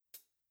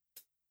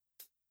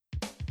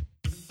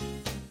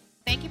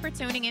Thank you for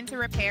tuning in to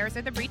Repairers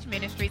of the Breach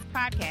Ministries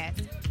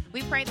podcast.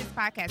 We pray this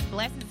podcast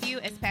blesses you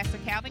as Pastor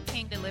Calvin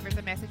King delivers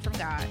a message from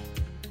God.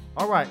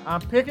 All right,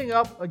 I'm picking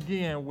up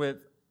again with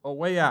A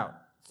Way Out.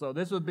 So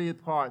this would be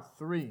part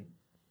 3.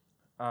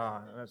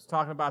 It's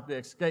talking about the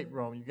escape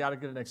room. You got to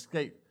get an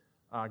escape.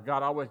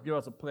 God always gives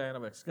us a plan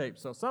of escape.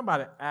 So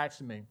somebody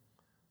asked me,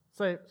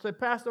 say,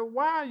 Pastor,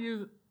 why are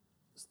you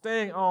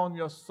staying on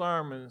your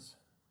sermons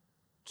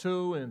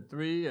 2 and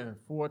 3 and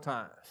 4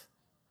 times?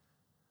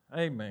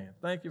 Amen.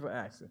 Thank you for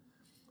asking.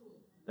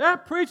 There are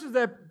preachers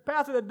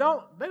pastors that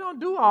don't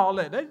do all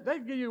that. They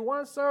give you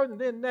one sermon, and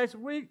then next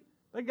week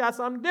they got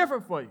something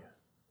different for you.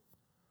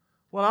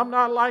 Well, I'm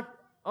not like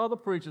other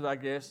preachers, I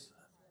guess.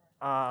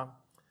 I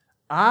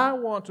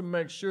want to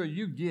make sure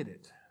you get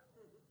it.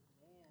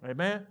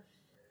 Amen.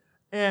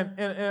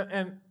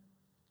 And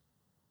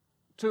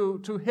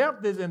to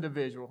help this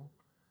individual,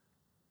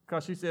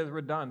 because she says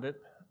redundant,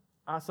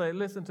 I say,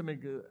 listen to me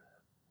good.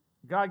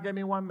 God gave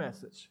me one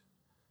message,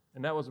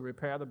 and that was to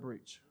repair the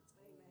breach.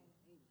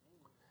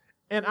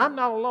 And I'm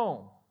not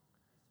alone.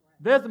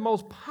 There's the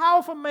most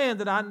powerful man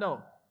that I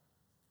know.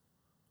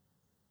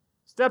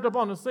 Stepped up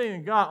on the scene,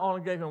 and God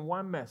only gave him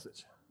one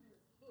message.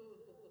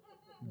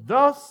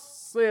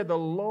 Thus said the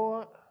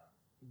Lord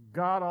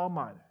God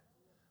Almighty,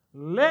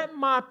 let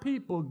my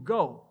people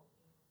go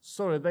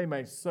so that they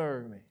may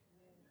serve me.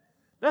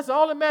 That's the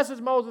only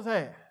message Moses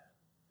had.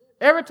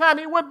 Every time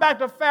he went back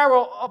to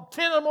Pharaoh up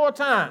 10 or more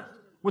times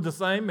with the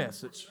same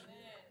message.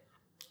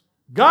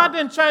 God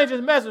didn't change his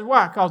message.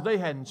 Why? Because they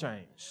hadn't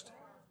changed.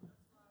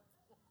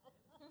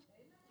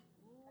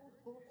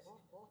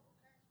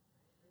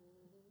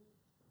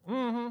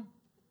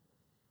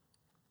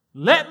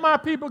 Let my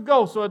people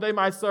go so that they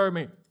might serve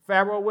me.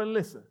 Pharaoh wouldn't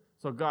listen,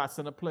 so God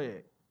sent a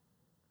plague.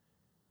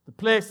 The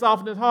plague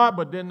softened his heart,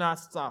 but did not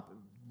stop him,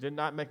 did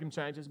not make him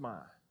change his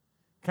mind.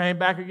 Came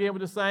back again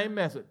with the same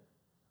message.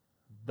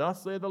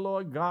 Thus said the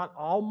Lord God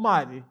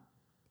Almighty,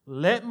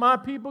 let my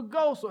people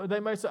go so that they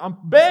may serve. I'm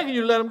begging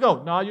you to let them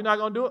go. No, you're not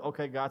going to do it?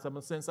 Okay, God, so I'm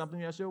going to send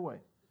something else your way.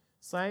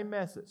 Same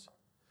message.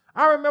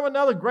 I remember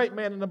another great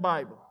man in the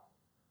Bible,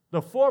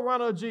 the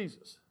forerunner of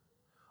Jesus.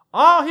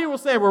 All he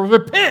was saying was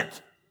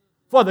repent,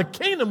 for the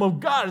kingdom of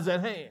God is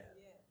at hand.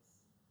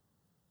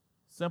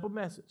 Simple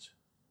message.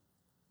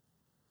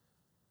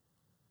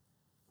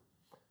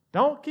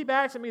 Don't keep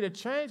asking me to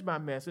change my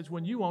message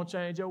when you won't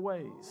change your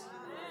ways.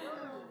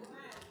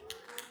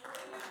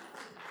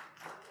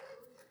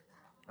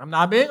 I'm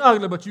not being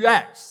ugly, but you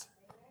asked.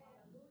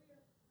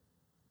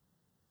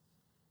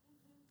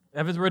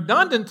 If it's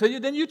redundant to you,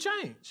 then you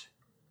change.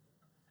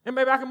 And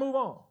maybe I can move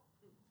on.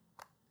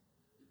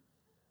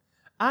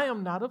 I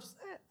am not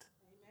upset.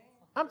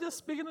 I'm just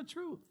speaking the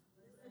truth.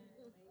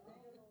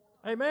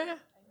 Amen?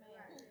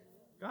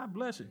 God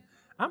bless you.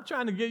 I'm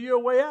trying to get you a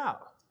way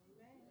out.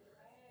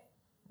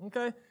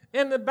 Okay?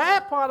 And the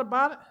bad part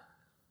about it,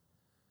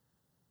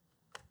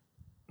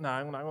 no,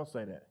 I'm not going to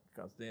say that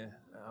because then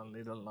I'll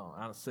leave it alone.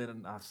 I've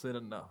said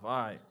enough.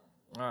 All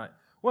right.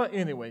 Well,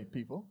 anyway,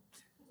 people,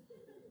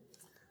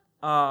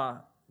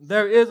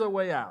 there is a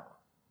way out.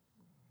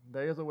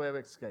 There is a way of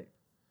escape.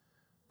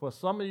 For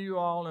some of you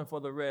all and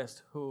for the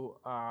rest who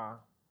are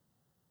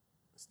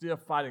still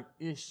fighting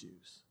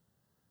issues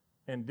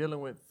and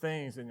dealing with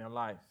things in your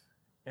life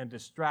and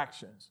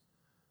distractions,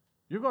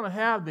 you're going to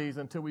have these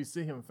until we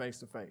see him face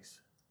to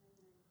face.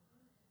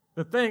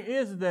 The thing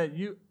is that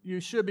you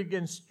should be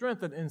getting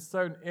strengthened in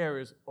certain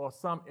areas or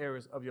some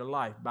areas of your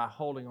life by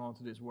holding on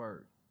to this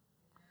word.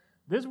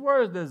 This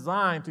word is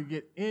designed to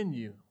get in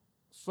you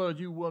so that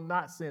you will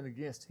not sin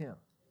against him.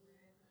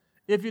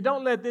 If you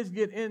don't let this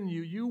get in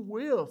you, you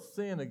will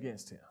sin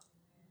against him.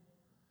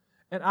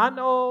 And I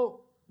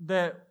know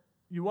that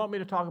you want me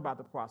to talk about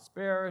the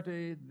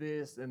prosperity,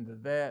 this and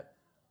that,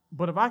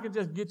 but if I can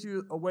just get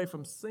you away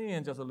from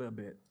sin just a little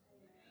bit.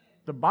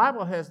 The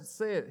Bible has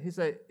said, he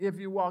said, if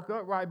you walk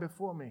upright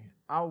before me,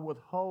 I will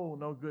withhold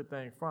no good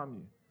thing from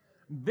you.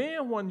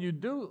 Then when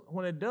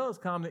it does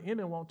come, the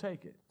enemy won't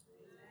take it.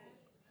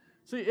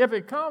 See, if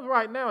it comes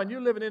right now and you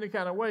live in any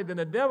kind of way, then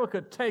the devil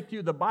could take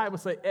you, the Bible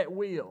say, at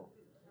will.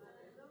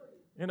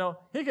 You know,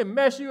 he can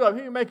mess you up.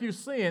 He can make you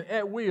sin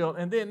at will.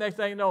 And then next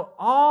thing you know,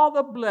 all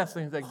the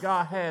blessings that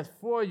God has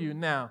for you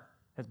now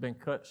has been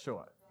cut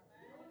short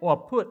or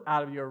put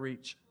out of your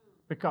reach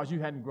because you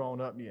hadn't grown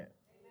up yet.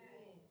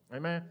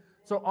 Amen.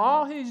 So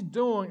all he's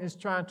doing is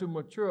trying to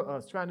mature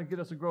us, trying to get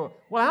us to grow up.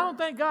 Well, I don't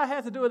think God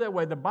has to do it that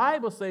way. The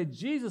Bible says,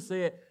 Jesus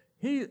said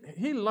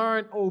he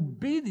learned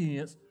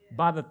obedience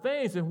by the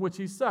things in which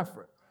he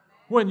suffered.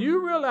 When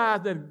you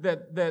realize that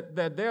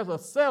there's a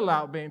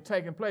sellout being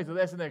taken place, or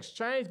there's an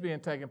exchange being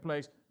taken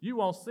place, you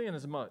won't sin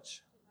as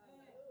much.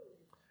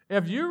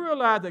 If you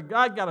realize that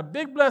God got a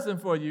big blessing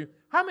for you,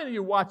 how many of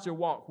you watch your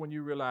walk when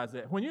you realize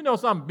that? When you know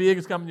something big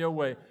is coming your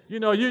way, you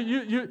know,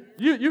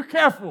 you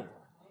careful.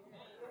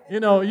 You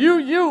know,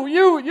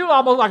 you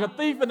almost like a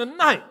thief in the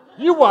night.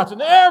 You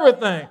watching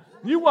everything.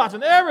 You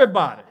watching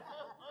everybody.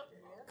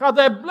 Because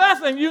that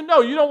blessing, you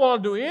know, you don't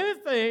want to do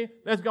anything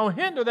that's going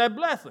to hinder that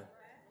blessing.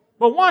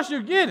 But once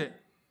you get it,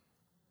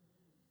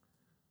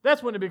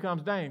 That's when it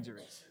becomes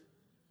dangerous.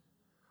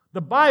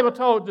 The Bible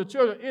told the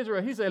children of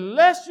Israel, he said,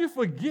 lest you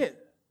forget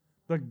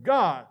the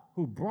God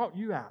who brought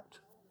you out.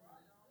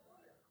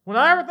 When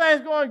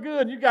everything's going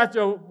good, you got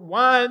your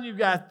wine, you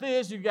got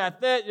this, you got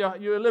that,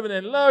 you're living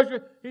in luxury.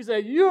 He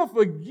said, you're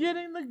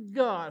forgetting the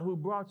God who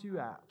brought you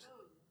out.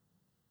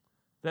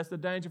 That's the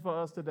danger for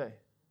us today.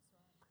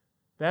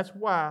 That's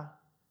why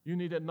you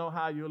need to know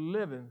how you're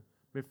living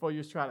before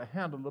you try to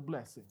handle the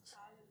blessings.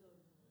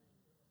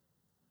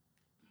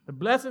 The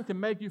blessings can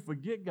make you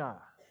forget God.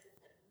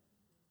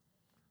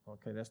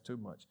 Okay, that's too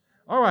much.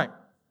 All right.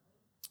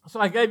 So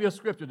I gave you a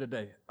scripture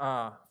today.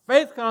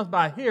 Faith comes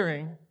by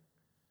hearing,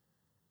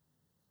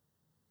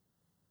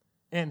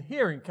 and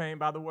hearing came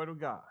by the word of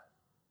God.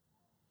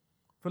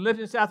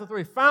 Philippians chapter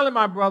 3. Finally,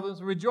 my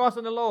brothers, rejoice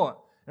in the Lord.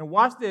 And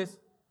watch this.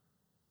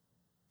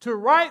 To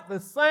write the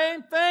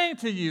same thing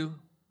to you,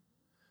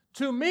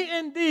 to me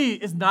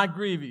indeed is not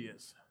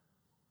grievous.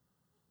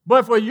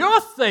 But for your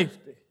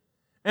safety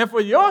and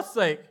for your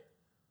sake,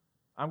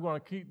 I'm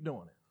going to keep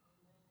doing it.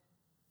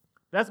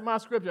 That's my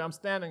scripture I'm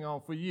standing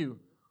on for you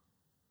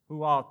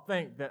who all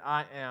think that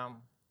I am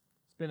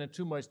spending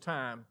too much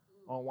time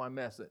on one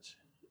message.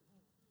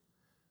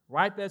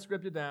 Write that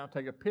scripture down,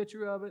 take a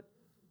picture of it,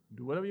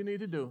 do whatever you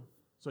need to do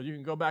so you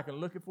can go back and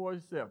look it for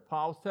yourself.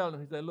 Paul was telling him,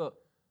 he said, look,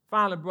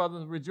 finally,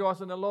 brothers, rejoice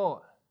in the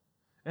Lord.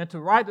 And to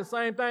write the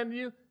same thing to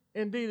you,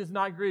 indeed, is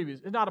not grievous.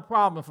 It's not a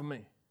problem for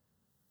me.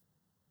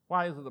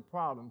 Why is it a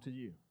problem to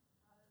you?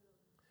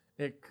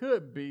 It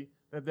could be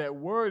that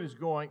word is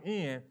going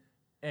in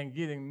and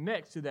getting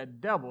next to that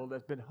devil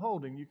that's been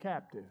holding you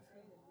captive.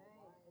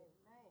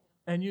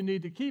 And you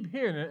need to keep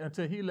hearing it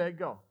until he let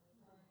go.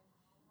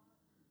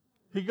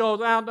 He goes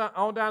on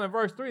down in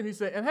verse 3, and he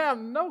said, and have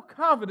no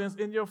confidence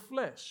in your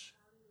flesh.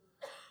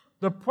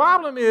 The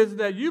problem is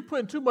that you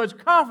put too much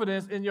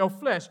confidence in your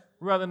flesh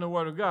rather than the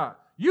word of God.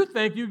 You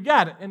think you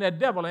got it, and that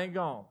devil ain't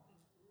gone.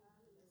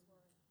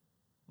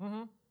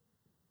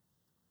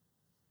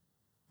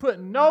 Put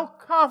no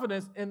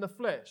confidence in the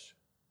flesh.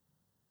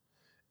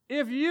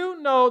 If you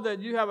know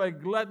that you have a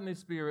gluttony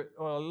spirit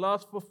or a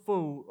lust for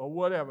food or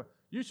whatever,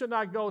 you should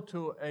not go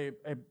to a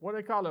what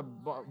they call a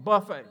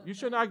buffet. You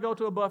should not go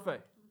to a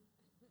buffet.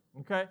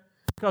 Okay?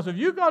 Because if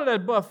you go to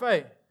that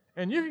buffet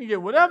and you can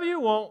get whatever you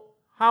want,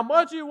 how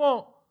much you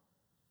want,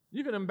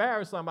 you can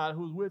embarrass somebody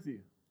who's with you.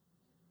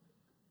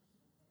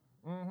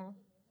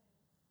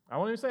 I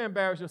won't even say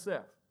embarrass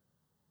yourself.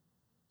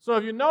 So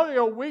if you know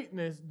your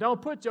weakness,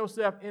 don't put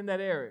yourself in that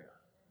area.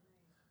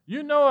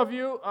 You know if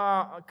you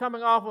are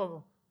coming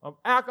off of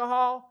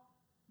alcohol,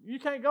 you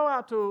can't go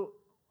out to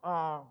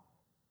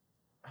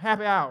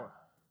happy hour.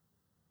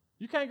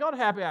 You can't go to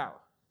happy hour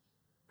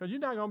because you're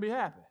not going to be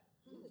happy.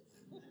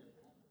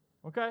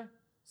 Okay?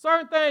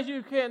 Certain things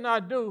you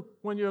cannot do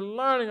when you're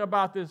learning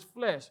about this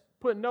flesh.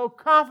 Put no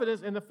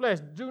confidence in the flesh.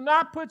 Do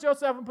not put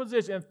yourself in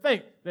position and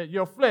think that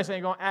your flesh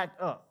ain't going to act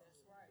up.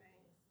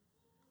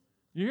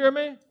 You hear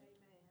me?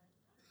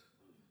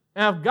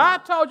 And if God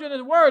told you in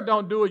his word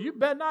don't do it, you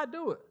better not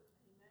do it.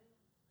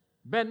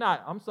 Bet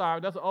not. I'm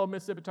sorry. That's an old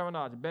Mississippi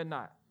terminology. Bet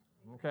not.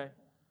 Okay?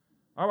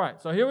 All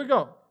right. So here we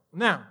go.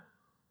 Now,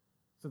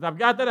 since I've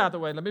got that out the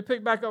way, let me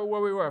pick back up where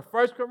we were.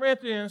 1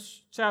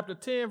 Corinthians chapter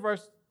 10,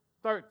 verse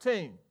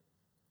 13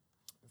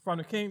 from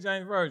the King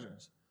James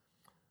Versions.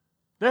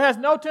 There has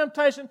no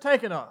temptation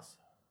taken us,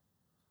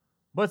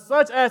 but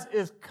such as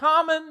is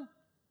common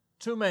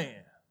to man.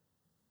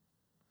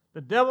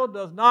 The devil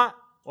does not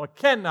or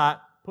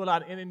cannot pull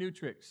out any new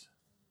tricks.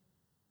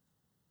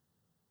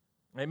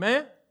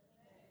 Amen?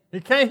 He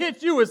can't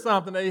hit you with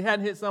something that he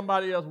hadn't hit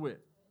somebody else with.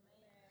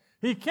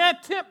 He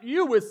can't tempt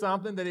you with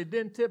something that he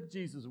didn't tempt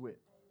Jesus with.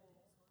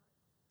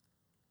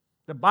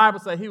 The Bible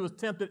says he was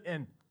tempted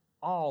in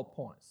all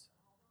points,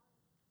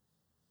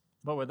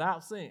 but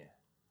without sin.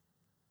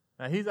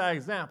 Now, he's our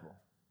example,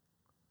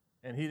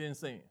 and he didn't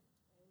sin.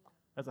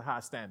 That's a high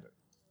standard.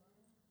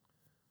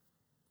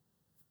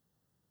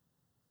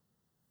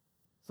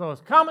 So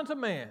it's common to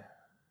man.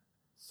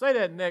 Say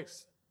that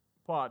next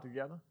part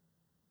together.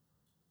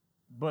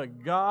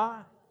 But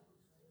God,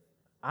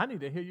 I need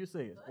to hear you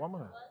say it one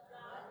more time.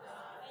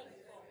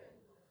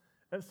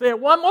 And say it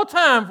one more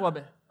time for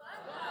me.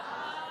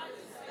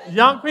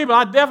 Young people,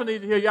 I definitely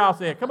need to hear y'all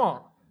say it. Come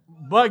on.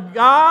 But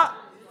God,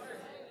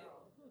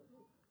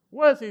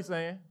 what is he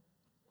saying?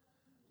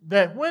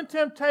 That when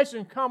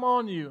temptation come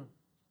on you,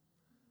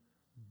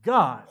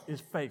 God is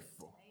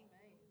faithful.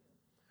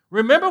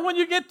 Remember when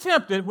you get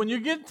tempted, when you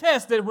get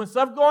tested, when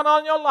stuff going on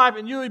in your life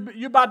and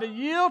you're about to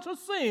yield to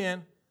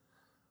sin,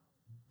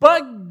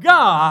 but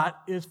God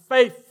is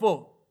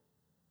faithful.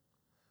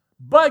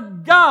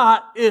 But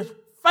God is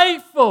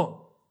faithful.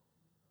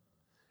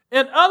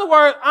 In other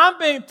words, I'm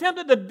being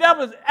tempted. The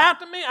devil is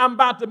after me. I'm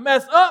about to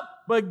mess up.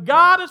 But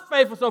God is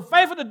faithful. So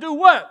faithful to do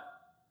what?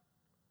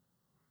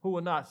 Who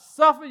will not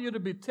suffer you to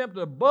be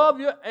tempted above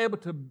you're able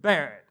to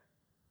bear it.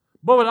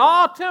 But with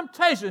all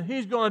temptation,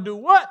 he's going to do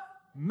what?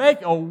 Make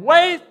a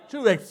way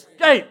to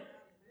escape.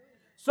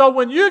 So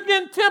when you're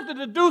getting tempted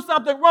to do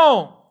something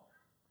wrong,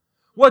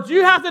 what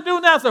you have to do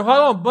now is say,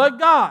 hold on, but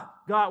God,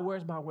 God,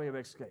 where's my way of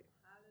escape?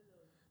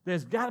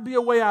 There's got to be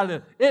a way out of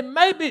this. It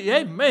may be,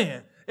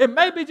 amen, it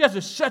may be just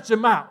to shut your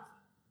mouth.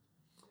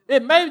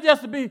 It may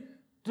just be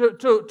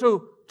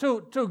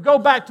to go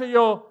back to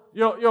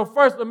your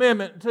First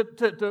Amendment,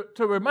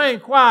 to remain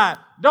quiet.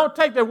 Don't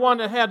take the one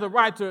that has the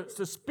right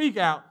to speak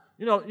out.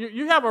 You know,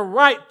 you have a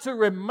right to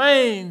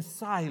remain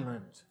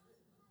silent.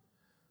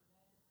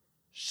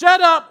 Shut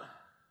up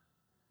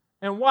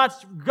and watch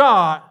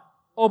God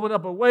open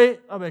up a way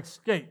of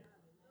escape.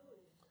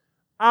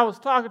 I was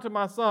talking to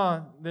my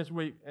son this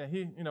week, and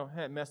he,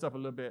 had messed up a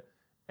little bit,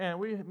 and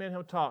we made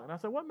him talk. And I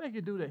said, "What made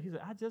you do that?" He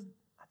said, "I just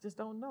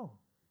don't know.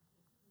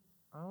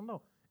 I don't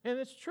know." And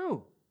it's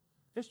true.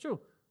 It's true.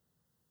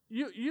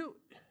 You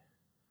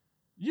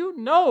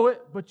know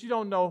it, but you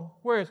don't know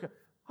where it's going.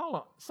 Hold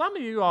on. Some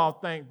of you all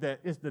think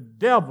that it's the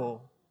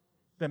devil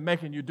that's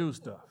making you do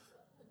stuff.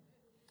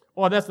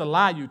 Or that's the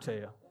lie you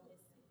tell.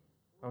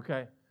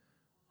 Okay?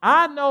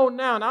 I know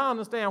now and I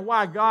understand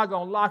why God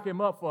going to lock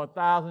him up for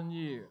 1,000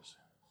 years.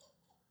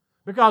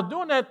 Because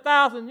during that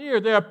 1,000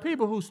 years, there are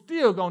people who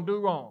still going to do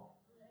wrong.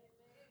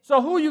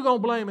 So who you going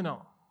to blame it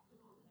on?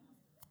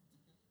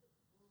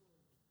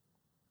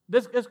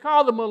 It's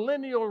called the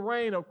millennial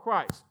reign of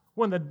Christ.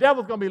 When the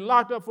devil's going to be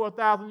locked up for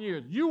 1,000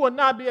 years, you will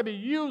not be able to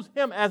use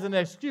him as an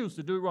excuse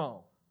to do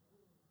wrong.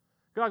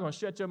 God's going to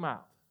shut your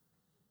mouth.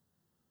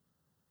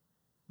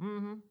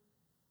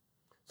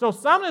 So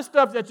some of the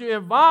stuff that you're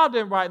involved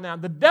in right now,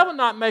 the devil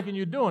not making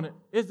you doing it,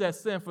 it's that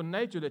sinful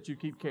nature that you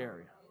keep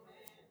carrying.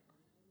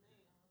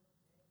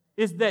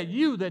 It's that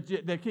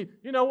that keep.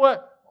 You know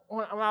what?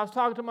 When I was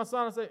talking to my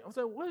son, I said,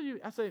 "What are you?"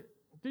 I said,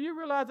 "Do you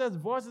realize there's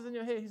voices in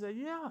your head?" He said,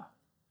 "Yeah."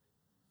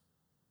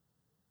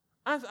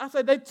 I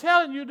said, "They're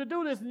telling you to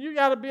do this, and you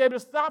got to be able to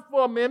stop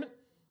for a minute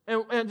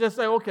and just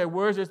say, okay,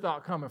 where's this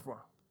thought coming from?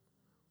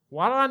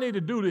 Why do I need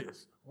to do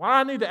this?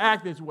 Why do I need to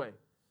act this way?"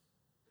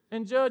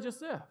 And judge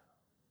yourself.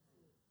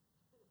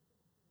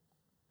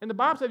 And the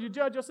Bible says if you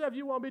judge yourself,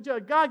 you won't be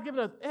judged. God's given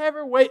us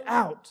every way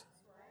out.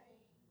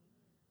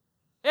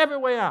 Every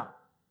way out.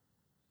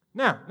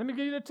 Now, let me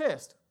give you the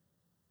test.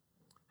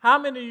 How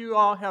many of you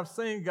all have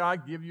seen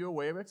God give you a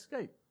way of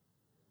escape?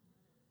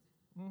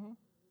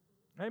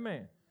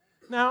 Amen.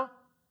 Now,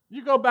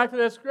 you go back to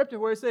that scripture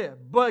where it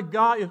said, but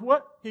God is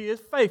what? He is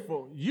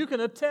faithful. You can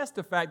attest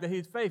the fact that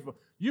he's faithful.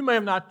 You may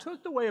have not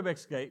took the way of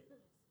escape,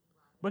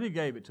 but he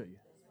gave it to you.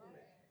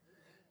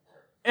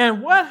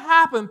 And what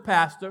happened,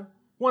 Pastor,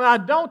 when I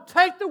don't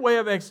take the way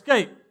of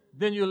escape,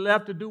 then you're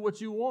left to do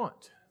what you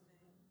want.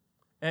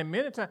 And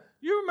many times,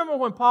 you remember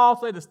when Paul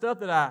said the stuff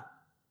that I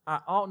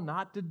ought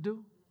not to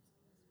do?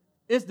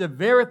 It's the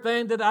very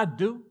thing that I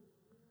do.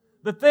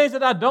 The things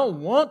that I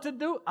don't want to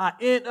do, I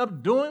end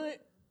up doing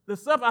it. The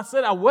stuff I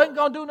said I wasn't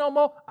going to do no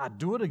more, I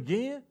do it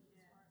again.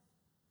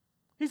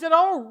 He said,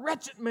 "Oh,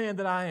 wretched man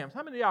that I am."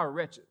 How many of y'all are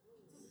wretched?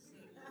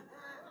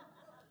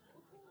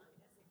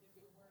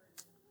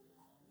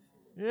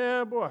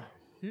 Yeah, boy.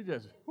 You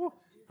just, whew.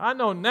 I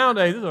know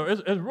nowadays,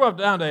 it's rough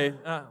nowadays,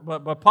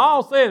 but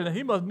Paul said it,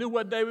 he must knew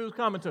what day we was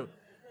coming to.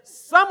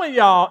 Some of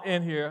y'all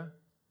in here,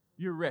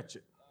 you're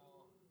wretched.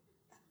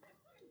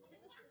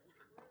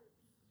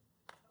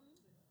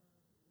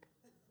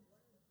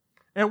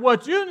 And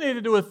what you need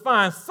to do is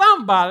find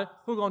somebody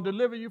who's going to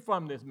deliver you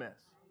from this mess.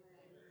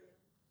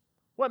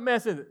 What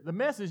mess is it? The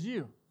mess is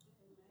you.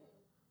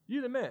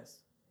 You the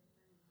mess.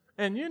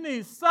 And you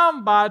need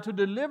somebody to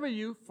deliver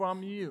you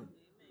from you.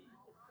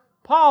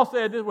 Paul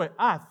said this way,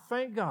 "I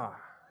thank God,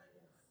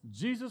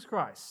 Jesus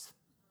Christ."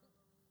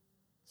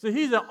 See,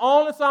 he's the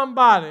only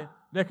somebody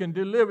that can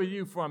deliver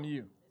you from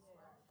you.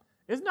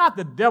 It's not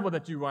the devil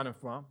that you're running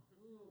from.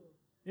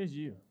 It's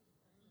you.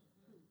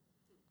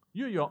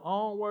 You're your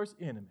own worst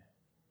enemy.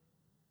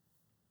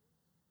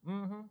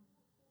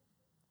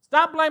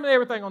 Stop blaming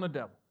everything on the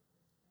devil.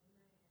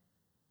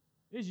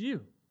 It's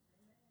you.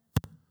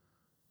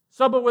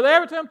 So, but with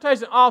every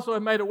temptation also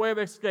it made a way of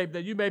escape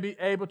that you may be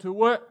able to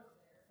what?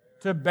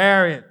 To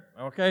bear it.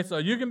 Okay, so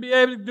you can be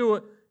able to do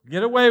it,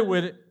 get away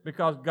with it,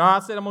 because God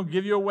said I'm going to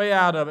give you a way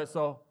out of it.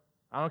 So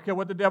I don't care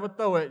what the devil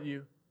throw at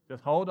you.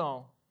 Just hold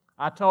on.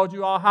 I told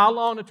you all how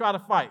long to try to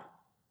fight.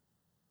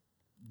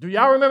 Do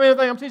y'all remember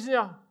anything I'm teaching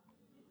y'all?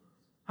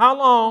 How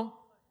long?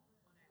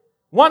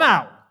 1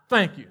 hour.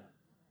 Thank you.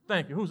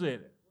 Thank you. Who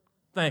said it?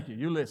 Thank you.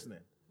 You listening.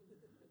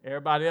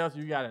 Everybody else,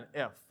 you got an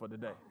F for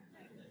today.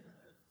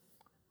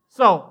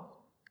 So,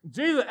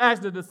 Jesus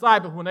asked the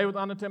disciples when they were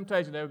under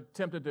temptation, they were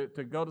tempted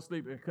to go to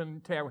sleep and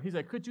couldn't tarry. He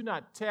said, "Could you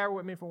not tarry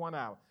with me for 1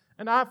 hour?"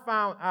 And I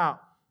found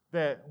out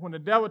that when the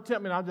devil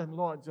tempted me, I just,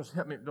 "Lord, just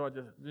help me, Lord,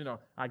 just,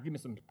 I give me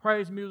some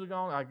praise music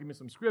on, I give me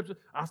some scripture.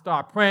 I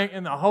start praying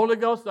in the Holy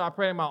Ghost, start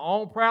praying my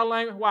own prayer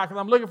language. Why? Because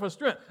I'm looking for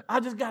strength. I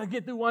just got to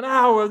get through 1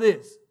 hour of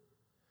this.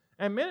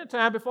 And many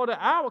times before the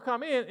hour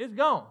come in, it's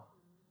gone.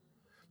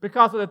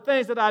 Because of the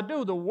things that I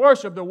do, the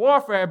worship, the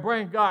warfare,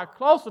 brings God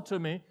closer to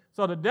me,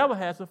 so the devil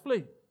has to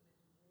flee.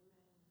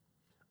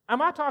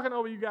 Am I talking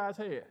over you guys'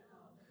 head?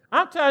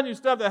 I'm telling you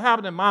stuff that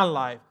happened in my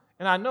life,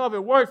 and I know if it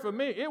worked for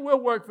me, it will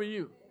work for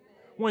you.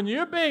 When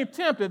you're being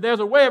tempted, there's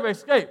a way of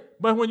escape.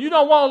 But when you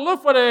don't want to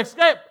look for the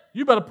escape,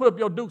 you better put up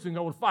your dukes and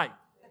go to fight.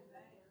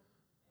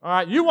 All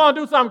right, you want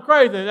to do something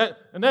crazy,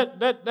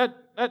 that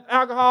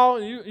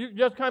alcohol, you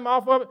just came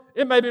off of it,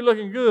 it may be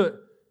looking good,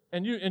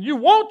 and you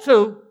want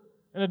to,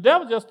 and the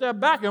devil just step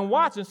back and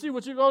watch and see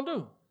what you're going to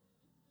do.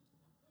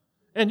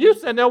 And you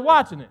sitting there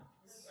watching it.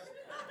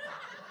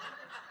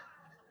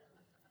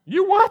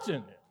 You watching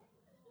it.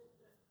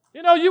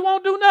 You know, you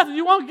won't do nothing.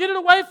 You won't get it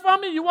away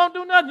from you. You won't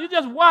do nothing. You're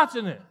just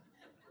watching it.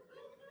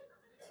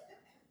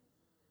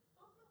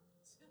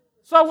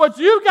 So what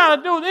you got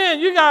to do then,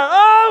 you got to,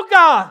 oh,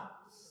 God,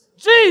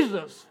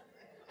 Jesus,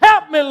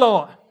 help me,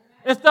 Lord,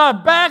 and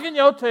start backing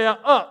your tail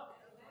up.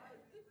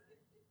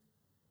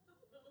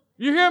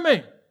 You hear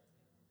me?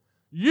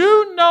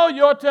 You know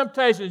your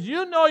temptations.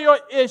 You know your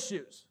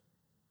issues.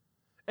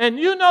 And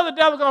you know the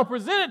devil's going to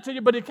present it to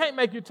you, but he can't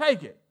make you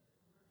take it.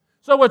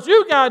 So what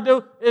you got to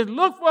do is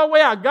look for a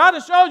way out. God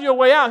has showed you a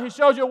way out. He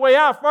showed you a way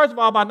out, first of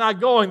all, by not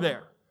going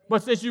there.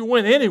 But since you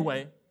went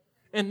anyway,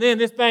 and then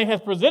this thing has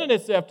presented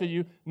itself to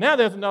you, now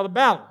there's another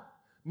battle.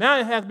 Now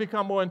it has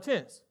become more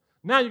intense.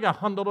 Now you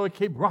got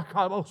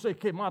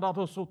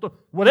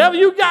whatever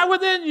you got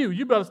within you,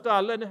 you better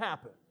start letting it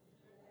happen.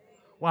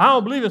 Well, I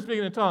don't believe in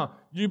speaking in tongues.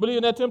 Do you believe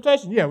in that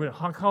temptation? Yeah.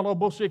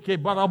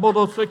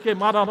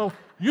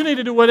 You need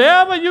to do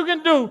whatever you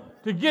can do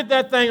to get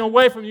that thing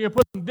away from you and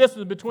put some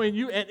distance between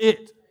you and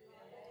it.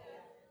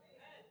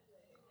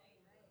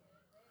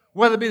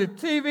 Whether it be the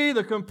TV,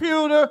 the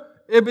computer,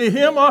 it be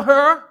him or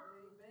her.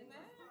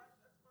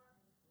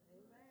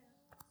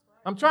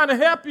 I'm trying to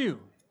help you.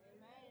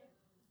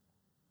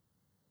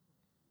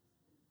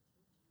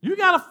 You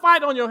got a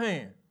fight on your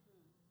hand.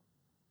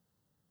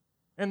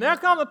 And there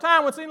comes a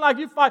time when it seems like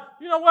you fight.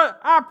 You know what?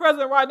 Our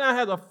president right now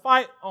has a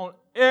fight on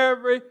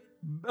every...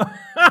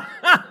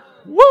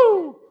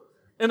 Woo!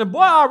 And the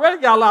boy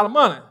already got a lot of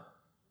money.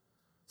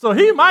 So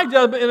he might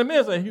just be in a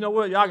minute say, you know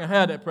what, y'all can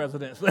have that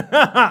presidency.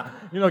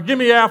 Give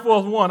me Air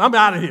Force One. I'm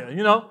out of here,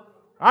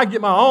 I get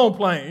my own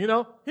plane,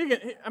 so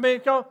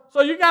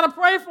you got to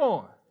pray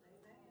for him.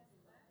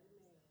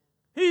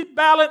 He's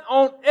battling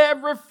on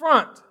every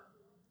front.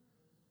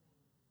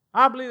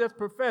 I believe that's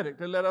prophetic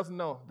to let us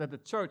know that the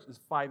church is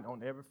fighting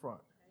on every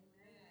front.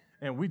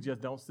 And we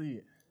just don't see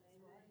it.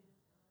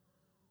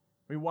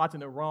 We're watching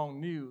the wrong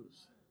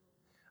news.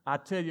 I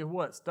tell you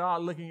what,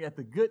 start looking at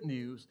the good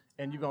news,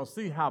 and you're going to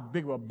see how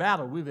big of a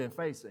battle we've been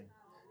facing.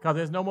 Because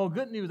there's no more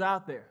good news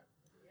out there.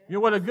 You know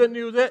what the good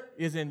news is?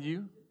 It's in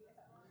you.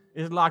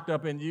 It's locked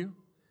up in you.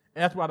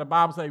 And that's why the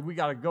Bible says we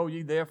got to go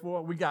ye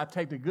therefore. We got to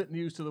take the good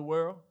news to the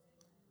world.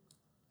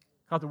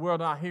 Because the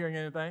world not hearing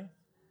anything.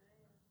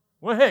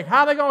 Well, heck,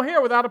 how are they going to hear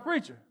without a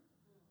preacher?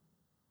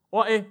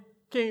 Or a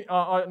King,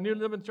 or New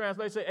Living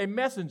Translation say a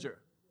messenger.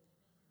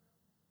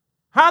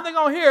 How are they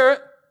going to hear it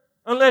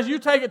unless you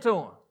take it to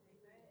them?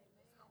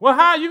 Well,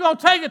 how are you going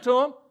to take it to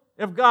them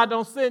if God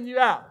don't send you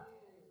out?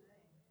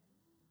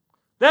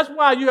 That's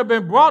why you have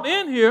been brought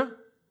in here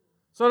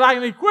so that I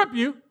can equip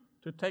you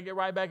to take it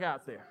right back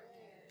out there.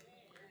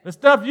 The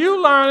stuff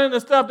you learning,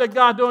 the stuff that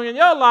God's doing in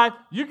your life,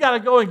 you got to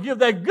go and give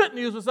that good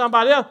news to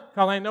somebody else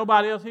because ain't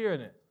nobody else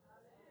hearing it.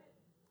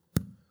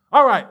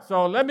 All right,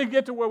 so let me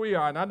get to where we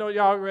are. And I know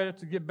y'all ready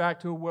to get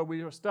back to where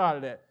we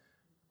started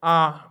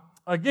at.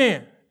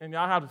 Again, and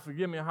y'all have to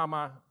forgive me how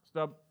my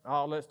stuff,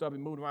 all that stuff is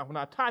moving around. When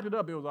I typed it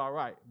up, it was all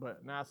right,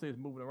 but now I see it's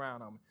moving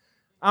around on me.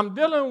 I'm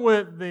dealing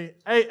with the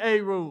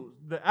AA rules,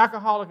 the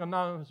Alcoholics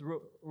Anonymous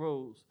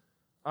rules.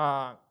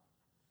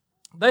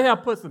 They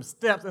have put some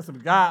steps and some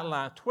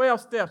guidelines,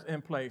 12 steps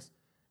in place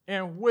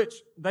in which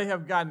they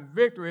have gotten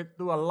victory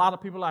through a lot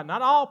of people.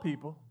 Not all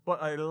people,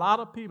 but a lot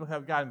of people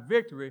have gotten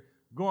victory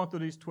going through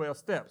these 12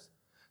 steps.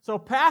 So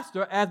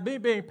pastor, as me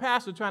being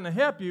pastor trying to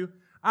help you,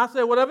 I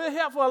said, whatever it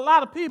helps for a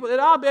lot of people, it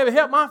ought to be able to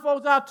help my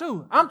folks out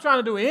too. I'm trying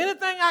to do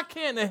anything I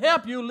can to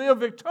help you live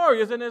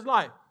victorious in this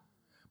life.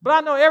 But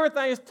I know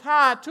everything is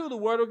tied to the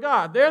Word of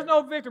God. There's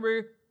no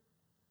victory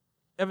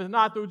if it's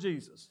not through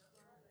Jesus.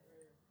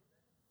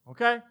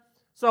 Okay?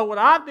 So what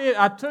I did,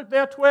 I took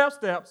their 12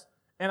 steps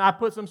and I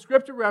put some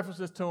scripture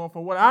references to them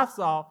for what I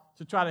saw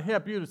to try to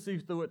help you to see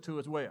through it too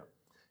as well.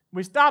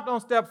 We stopped on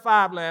step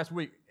 5 last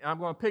week. I'm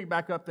going to pick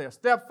back up there.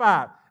 Step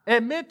 5,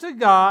 admit to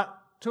God,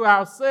 to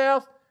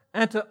ourselves,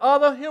 and to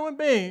other human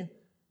beings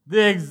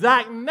the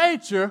exact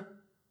nature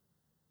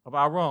of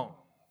our wrong.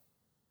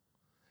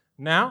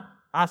 Now,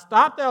 I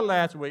stopped there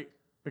last week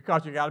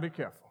because you got to be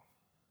careful.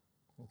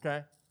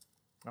 Okay?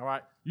 All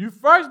right? You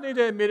first need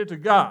to admit it to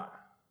God.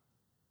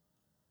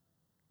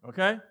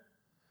 Okay?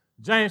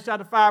 James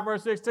chapter 5,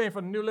 verse 16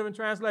 from the New Living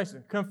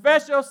Translation.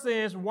 Confess your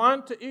sins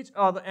one to each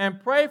other and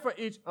pray for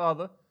each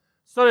other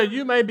so that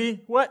you may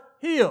be, what?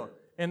 Healed.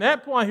 In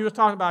that point, he was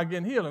talking about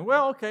getting healing.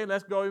 Well, okay,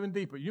 let's go even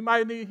deeper. You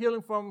might need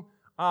healing from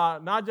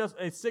not just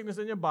a sickness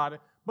in your body,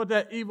 but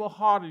that evil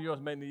heart of yours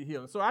may need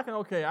healing. So I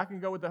can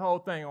go with the whole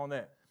thing on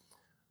that.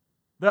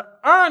 The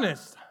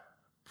earnest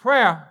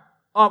prayer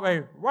of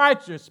a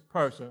righteous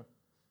person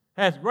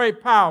has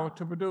great power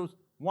to produce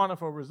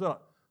wonderful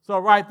results. So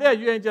right there,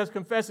 you ain't just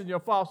confessing your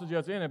faults to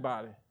just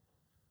anybody.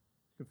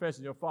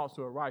 Confessing your faults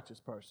to a righteous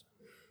person.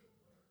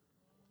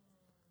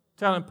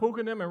 telling Pooka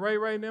and them and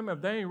Ray and them,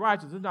 if they ain't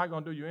righteous, it's not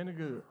going to do you any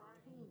good.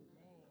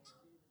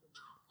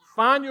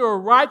 Find you a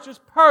righteous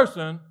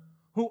person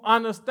who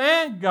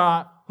understands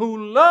God,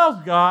 who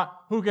loves God,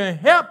 who can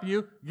help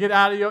you get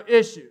out of your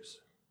issues.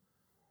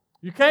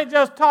 You can't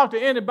just talk to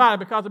anybody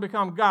because it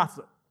becomes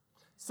gossip.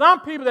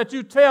 Some people that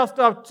you tell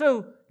stuff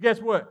to,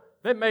 guess what?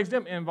 That makes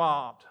them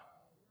involved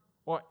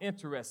or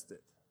interested.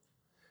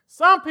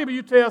 Some people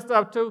you tell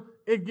stuff to,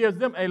 it gives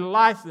them a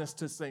license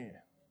to sin.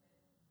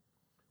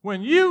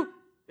 When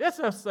let's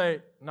just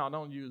say, no,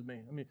 don't use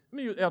me. Let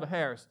me use Elder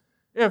Harris.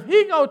 If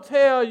he go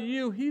tell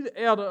you he's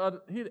the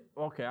elder,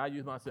 okay, I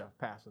use myself,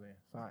 pastor then.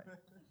 All right.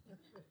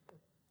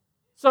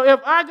 So if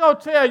I go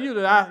tell you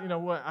that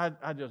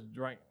I just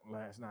drank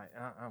last night,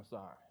 I'm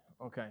sorry.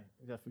 Okay,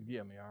 just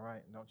forgive me, all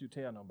right? Don't you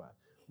tell nobody.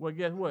 Well,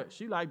 guess what?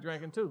 She like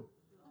drinking too.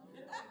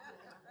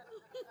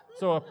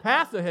 So if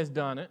pastor has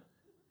done it,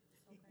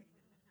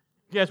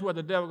 guess what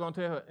the devil going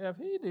to tell her? If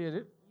he did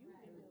it,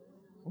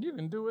 you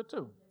can do it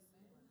too.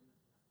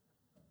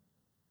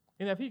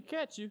 And if he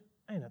catch you,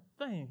 ain't a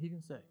thing he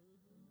can say.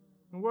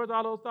 And where's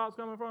all those thoughts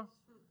coming from?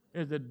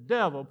 It's the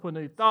devil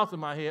putting these thoughts in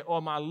my head,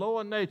 or my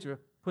lower nature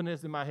putting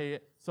this in my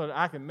head so that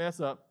I can mess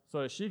up,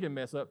 so that she can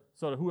mess up,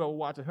 so that whoever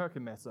watches her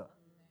can mess up.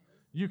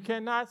 You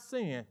cannot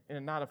sin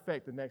and not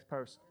affect the next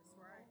person.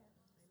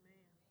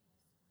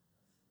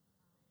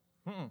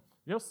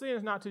 Your sin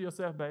is not to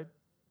yourself, baby.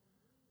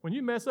 When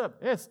you mess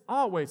up, there's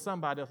always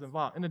somebody else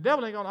involved. And the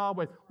devil ain't going to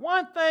always.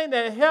 One thing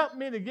that helped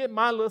me to get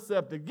my little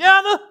self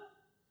together,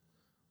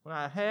 when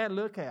I had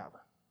little Calvin.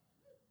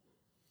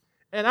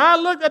 And I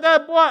looked at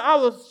that boy, I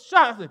was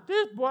shocked. I said,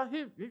 this boy,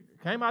 he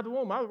came out the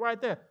womb. I was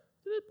right there.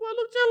 This boy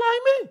looked just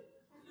like me.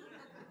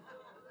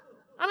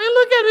 I mean,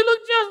 look at him, he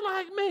looked just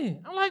like me.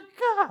 I'm like,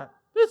 God,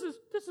 this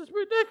is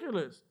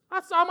ridiculous.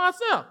 I saw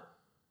myself.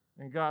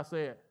 And God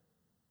said,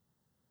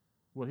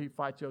 will he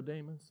fight your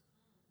demons?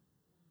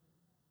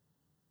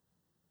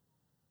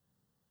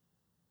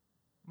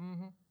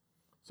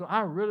 So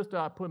I really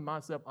started putting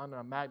myself under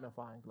a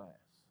magnifying glass.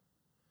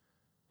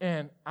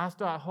 And I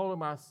started holding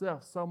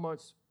myself so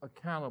much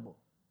accountable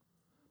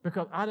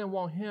because I didn't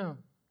want him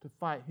to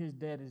fight his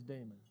daddy's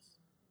demons.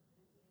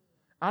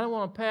 I didn't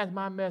want to pass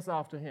my mess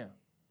off to him.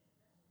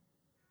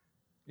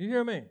 You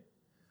hear me?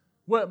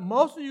 What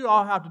most of you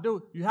all have to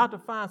do, you have to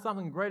find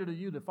something greater than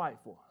you to fight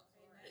for.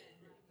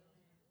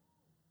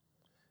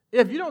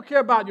 If you don't care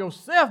about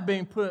yourself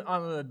being put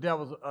under the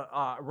devil's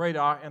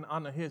radar and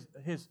under his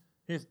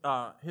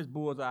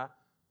bullseye,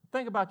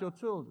 think about your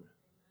children.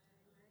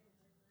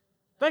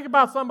 Think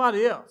about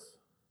somebody else.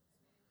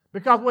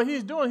 Because what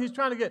he's doing, he's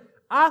trying to get...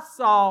 I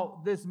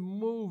saw this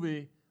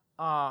movie,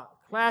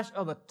 Clash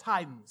of the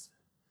Titans.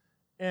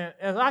 And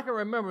as I can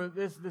remember,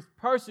 this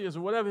Perseus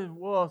or whatever it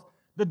was,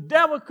 the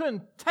devil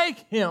couldn't take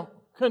him,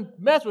 couldn't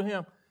mess with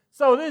him.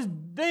 So this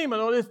demon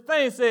or this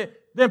thing said,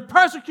 then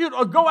persecute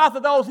or go after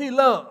those he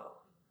loved.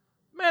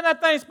 Man,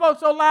 that thing spoke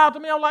so loud to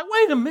me, I was like,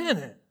 wait a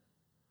minute.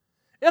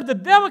 If the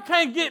devil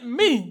can't get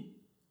me,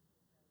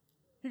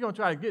 he's going to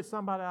try to get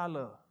somebody I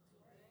love.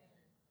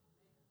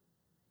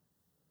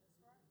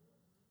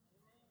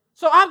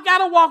 So I've got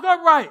to walk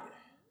upright.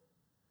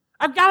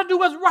 I've got to do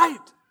what's right.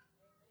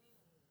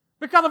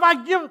 Because if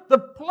I give the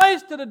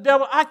place to the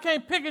devil, I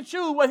can't pick and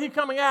choose what he's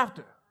coming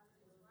after.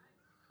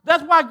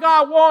 That's why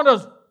God warned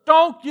us,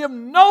 don't give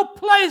no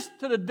place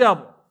to the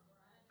devil.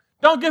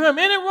 Don't give him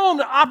any room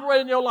to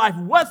operate in your life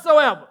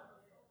whatsoever.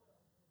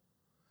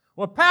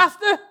 Well,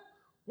 Pastor,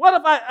 what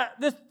if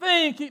this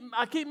thing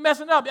I keep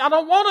messing up? I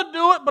don't want to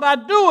do it, but I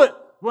do it.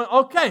 Well,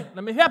 okay,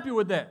 let me help you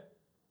with that.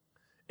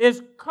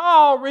 It's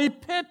called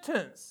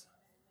repentance.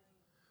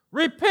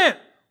 Repent.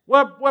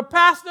 Well,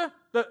 Pastor,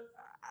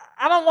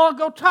 I don't want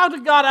to go talk to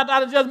God after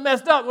I just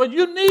messed up. Well,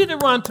 you need to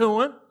run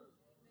to him.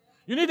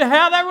 You need to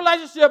have that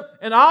relationship,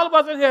 and all of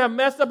us in here have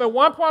messed up at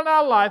one point in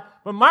our life,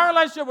 but my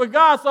relationship with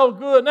God is so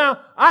good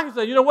now, I can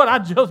say, you know what, I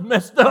just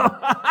messed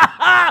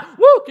up.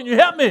 Woo, can you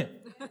help me?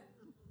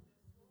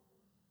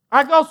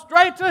 I go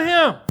straight to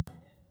him.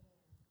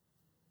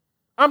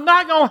 I'm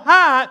not going to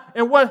hide,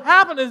 and what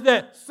happened is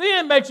that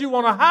sin makes you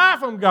want to hide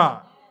from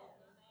God.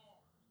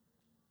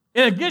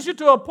 And it gets you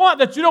to a point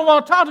that you don't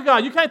want to talk to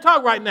God. You can't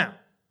talk right now.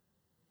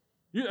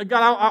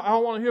 God, I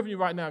don't want to hear from you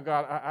right now,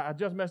 God. I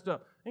just messed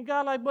up. And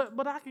God like,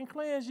 but I can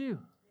cleanse you.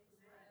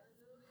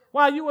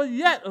 While you were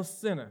yet a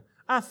sinner,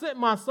 I sent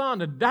my son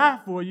to die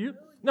for you.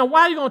 Now,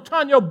 why are you going to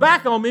turn your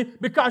back on me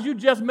because you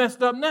just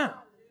messed up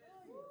now?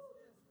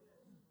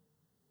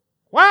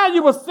 While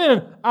you were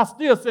sinning, I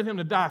still sent him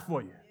to die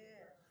for you.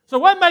 So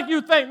what makes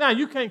you think now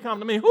you can't come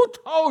to me? Who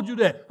told you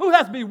that? Who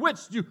has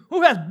bewitched you?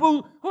 Who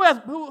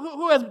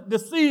has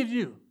deceived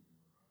you?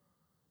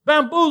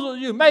 Bamboozled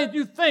you, made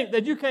you think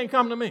that you can't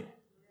come to me?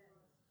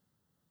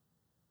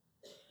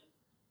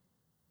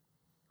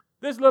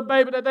 This little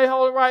baby that they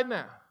hold right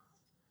now.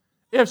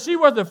 If she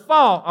was to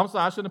fall, I'm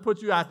sorry, I shouldn't have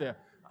put you out there.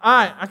 All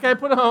right, I can't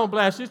put her on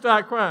blast. She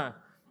started crying.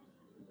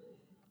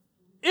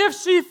 If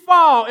she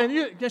fall,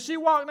 and can she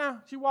walk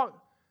now? She walk.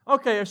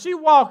 Okay, if she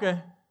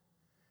walking,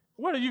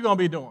 what are you going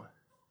to be doing?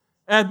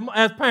 As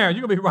parents,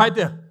 you're going to be right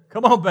there.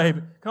 Come on,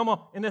 baby. Come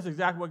on. And that's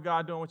exactly what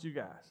God doing with you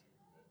guys.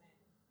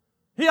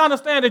 He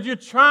understands that you're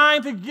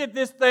trying to get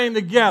this thing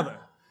together.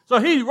 So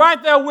he's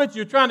right there with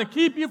you, trying to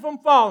keep you from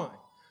falling.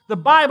 The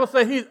Bible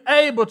says he's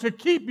able to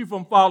keep you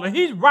from falling.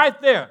 He's right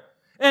there.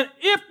 And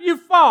if you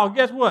fall,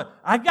 guess what?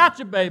 I got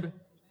you, baby.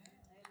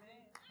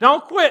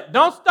 Don't quit.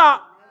 Don't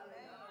stop.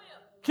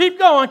 Keep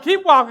going.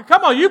 Keep walking.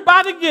 Come on. You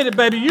about to get it,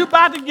 baby. You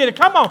about to get it.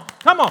 Come on.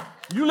 Come on.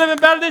 You living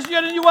better this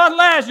year than you was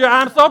last year.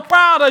 I'm so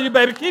proud of you,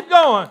 baby. Keep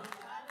going.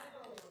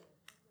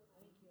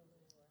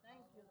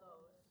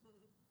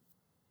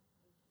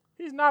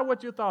 He's not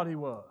what you thought he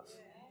was.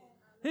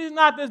 He's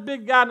not this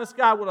big guy in the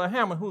sky with a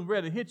hammer who's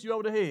ready to hit you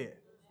over the head.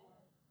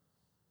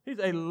 He's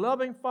a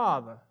loving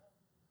father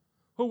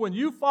who, when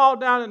you fall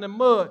down in the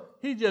mud,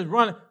 he's just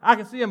running. I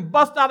can see him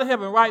bust out of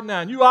heaven right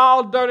now. And you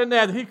all dirty and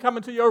nasty. He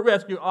coming to your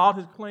rescue, all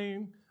his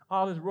clean,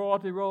 all his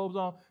royalty robes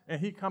on, and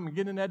he coming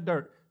get in that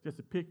dirt just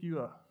to pick you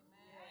up.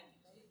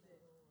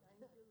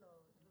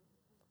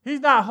 He's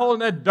not holding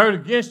that dirt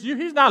against you.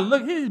 He's not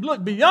looking. He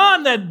looked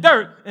beyond that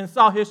dirt and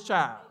saw his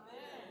child.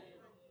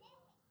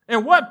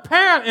 And what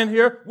parent in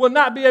here will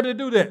not be able to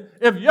do that?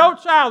 If your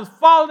child is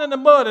falling in the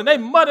mud and they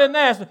muddy and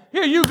nasty,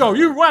 here you go.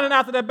 You running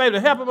after that baby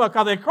to help them up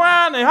because they're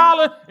crying, they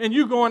hollering, and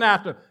you going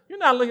after. You're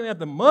not looking at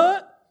the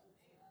mud.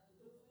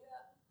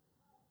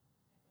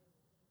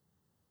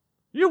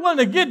 You're willing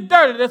to get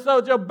dirty to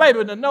so your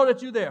baby to know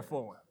that you're there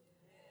for him.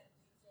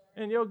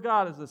 And your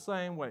God is the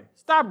same way.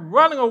 Stop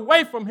running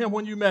away from him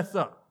when you mess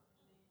up.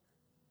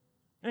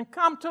 And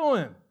come to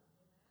him.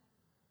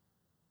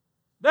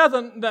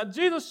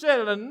 Jesus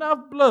shed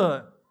enough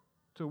blood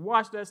to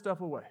wash that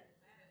stuff away.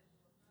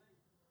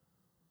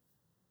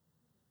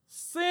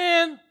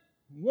 Sin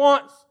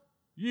wants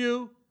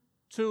you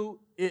to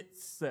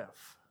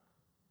itself.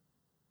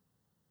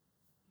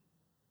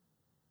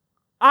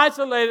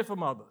 Isolated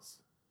from others.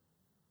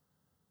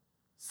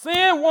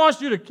 Sin wants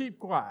you to keep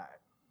quiet.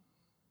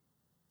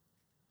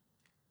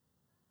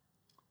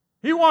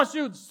 Sin wants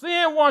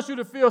you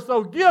to feel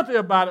so guilty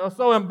about it or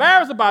so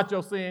embarrassed about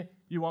your sin,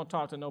 you won't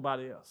talk to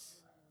nobody else.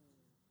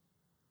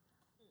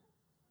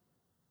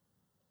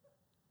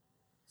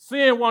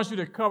 Sin wants you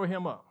to cover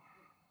him up.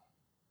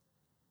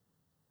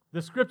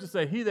 The scripture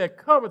says, he that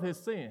covereth his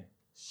sin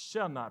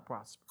shall not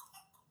prosper.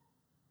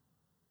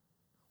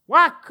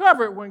 Why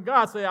cover it when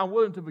God says, I'm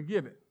willing to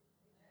forgive it?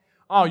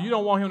 Oh, you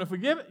don't want him to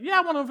forgive it? Yeah,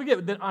 I want him to forgive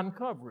it. Then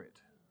uncover it.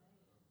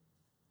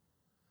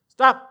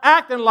 Stop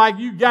acting like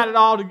you got it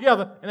all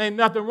together and ain't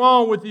nothing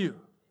wrong with you.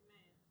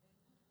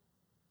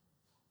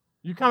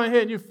 You come in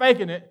here and you're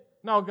faking it.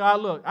 No,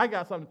 God, look, I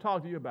got something to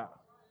talk to you about.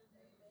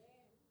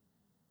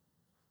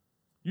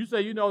 You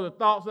say you know the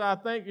thoughts that I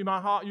think in my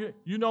heart.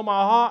 You know my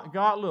heart.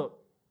 God, look.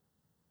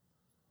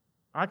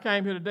 I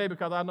came here today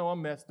because I know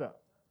I'm messed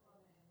up.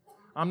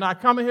 I'm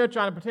not coming here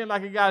trying to pretend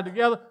like I got it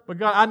together, but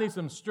God, I need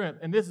some strength.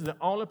 And this is the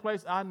only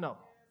place I know.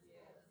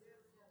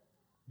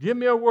 Give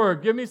me a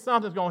word. Give me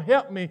something that's going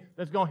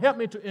to help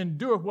me to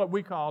endure what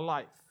we call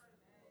life.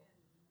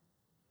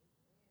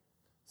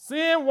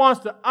 Sin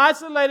wants to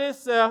isolate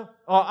itself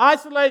or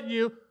isolate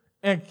you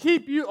and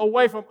keep you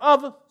away from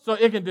others so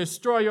it can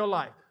destroy your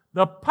life.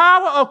 The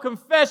power of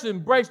confession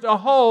breaks the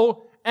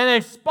hold and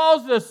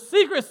exposes the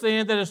secret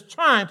sin that is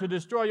trying to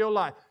destroy your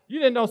life. You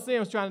didn't know sin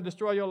was trying to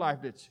destroy your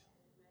life, did you?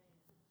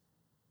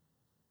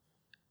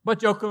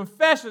 But your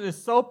confession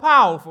is so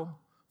powerful,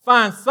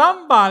 find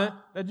somebody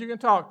that you can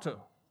talk to.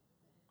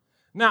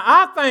 Now,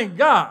 I thank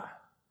God.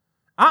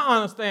 I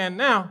understand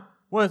now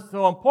what's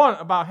so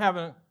important about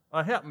having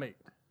a helpmate.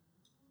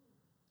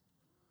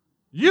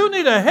 You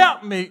need a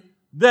helpmate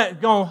that's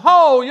going to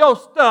hold your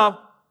stuff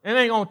and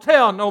ain't going to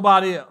tell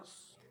nobody else.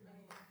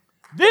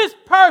 This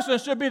person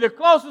should be the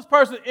closest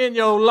person in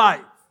your life.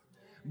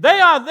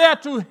 They are there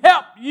to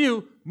help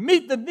you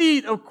meet the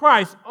need of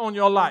Christ on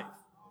your life.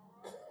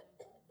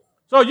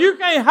 So you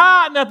can't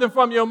hide nothing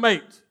from your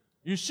mate.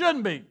 You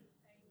shouldn't be.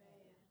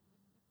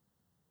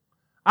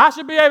 I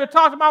should be able to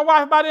talk to my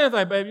wife about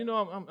anything, baby. You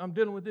know, I'm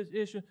dealing with this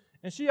issue.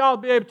 And she ought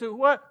to be able to,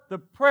 what? The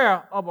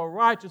prayer of a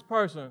righteous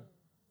person.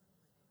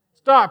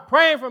 Start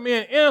praying for me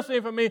and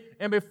interceding for me,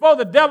 and before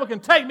the devil can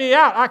take me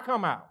out, I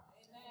come out.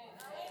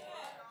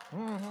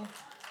 Mm-hmm.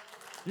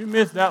 You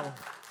missed that one.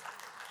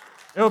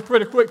 It was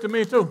pretty quick to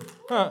me, too.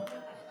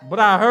 But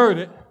I heard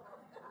it.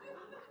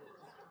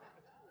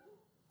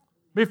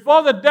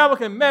 Before the devil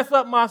can mess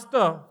up my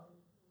stuff,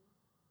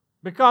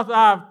 because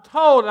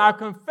I've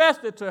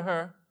confessed it to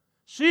her,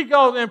 she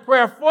goes in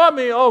prayer for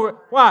me over it.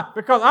 Why?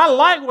 Because I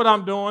like what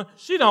I'm doing.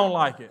 She don't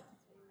like it.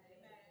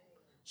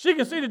 She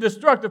can see the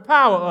destructive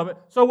power of it.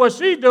 So what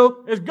she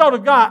do is go to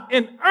God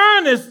in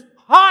earnest,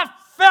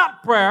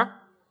 heartfelt prayer.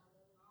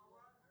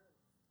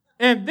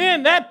 And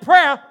then that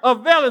prayer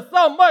availed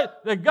so much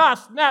that God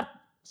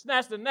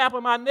snatched the nape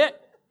of my neck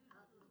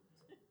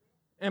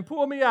and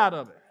pulled me out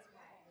of it.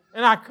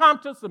 And I come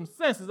to some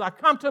senses. I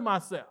come to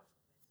myself.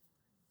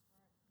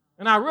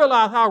 And I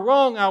realize how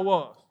wrong I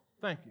was.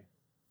 Thank you.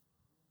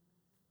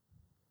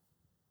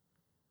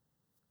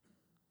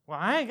 Well,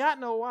 I ain't got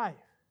no wife.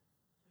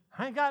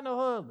 I ain't got no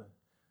husband.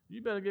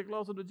 You better get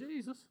closer to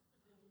Jesus.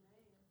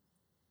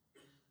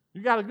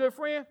 You got a good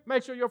friend?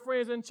 Make sure your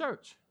friend's in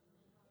church.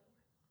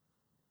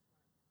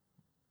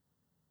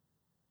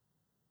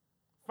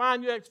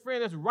 Find your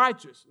ex-friend that's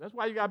righteous. That's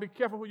why you got to be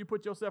careful who you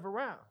put yourself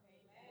around.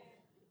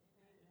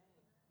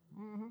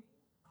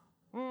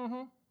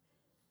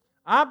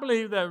 I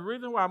believe that the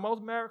reason why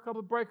most married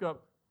couples break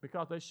up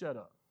because they shut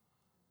up.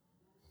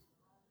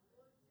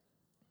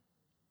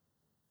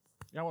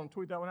 Y'all want to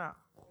tweet that one out?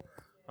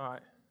 All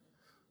right.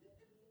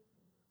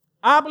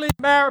 I believe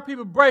married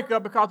people break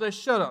up because they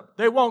shut up.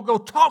 They won't go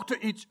talk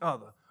to each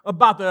other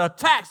about the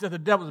attacks that the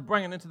devil is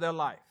bringing into their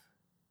life.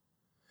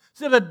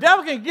 See, the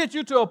devil can get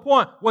you to a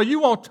point where you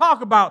won't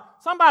talk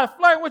about somebody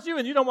flirting with you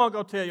and you don't want to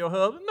go tell your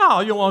husband.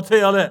 No, you don't want to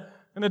tell that.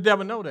 And the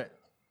devil know that.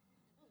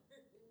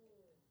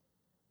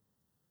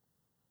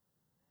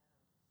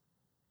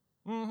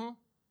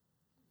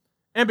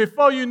 And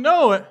before you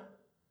know it,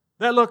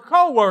 that little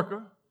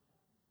co-worker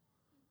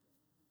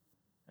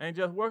ain't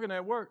just working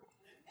at work.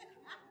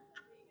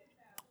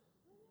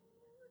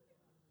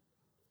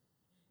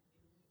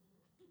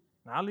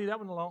 Now, I'll leave that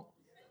one alone.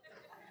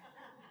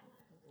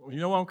 You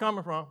know where I'm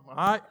coming from, all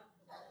right?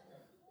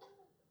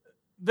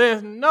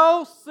 There's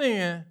no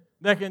sin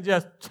that can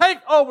just take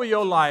over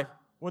your life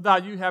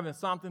without you having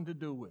something to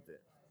do with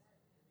it.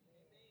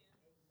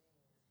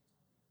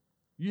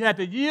 You had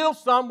to yield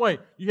some way.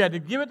 You had to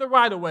give it the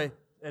right of way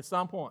at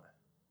some point.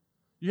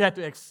 You had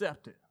to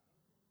accept it.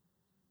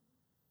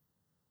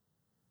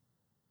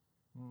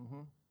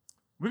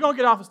 We're going to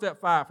get off of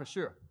step 5 for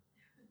sure.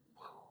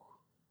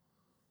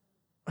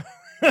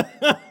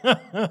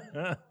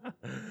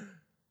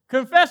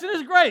 Confession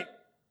is great,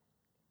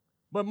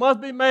 but must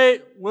be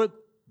made with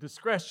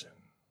discretion.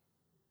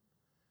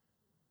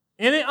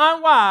 Any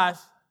unwise,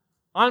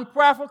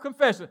 unprayerful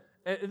confession.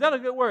 Is that a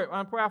good word,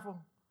 unprayerful?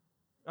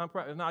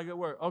 It's not a good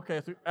word.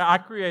 Okay, so I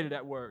created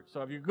that word.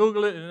 So if you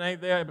Google it and it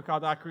ain't there,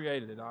 because I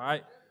created it, all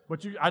right?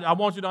 But I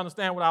want you to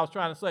understand what I was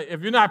trying to say.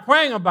 If you're not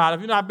praying about it,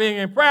 if you're not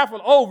being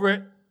prayerful over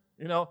it,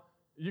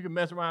 you can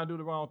mess around and do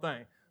the wrong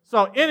thing.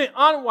 So any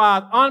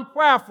unwise,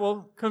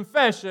 unprayerful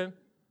confession,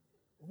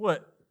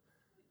 what?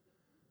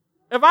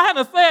 If I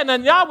hadn't said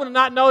nothing, y'all would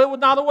not know it was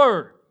not a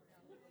word.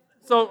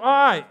 So,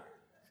 all right.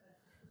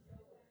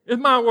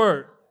 It's my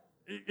word.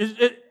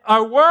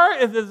 Our word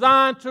is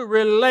designed to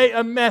relay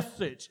a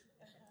message.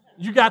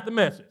 You got the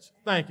message.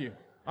 Thank you.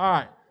 All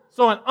right.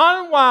 So an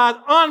unwise,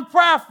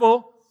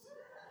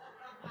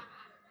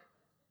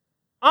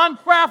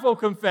 unprayerful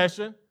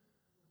confession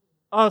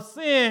of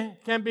sin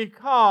can be the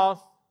cause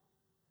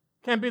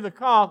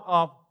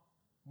of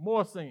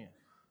more sin.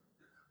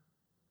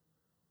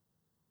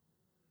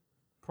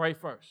 Pray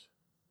first.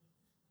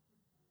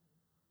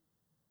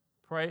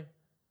 Pray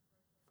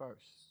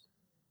first.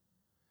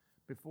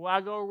 Before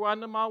I go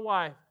run to my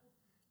wife,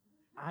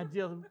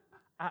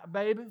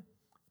 baby,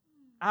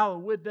 I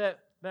was with that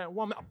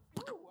woman.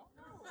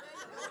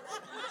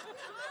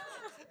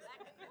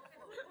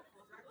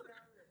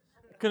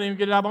 Couldn't even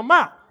get it out of my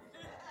mouth.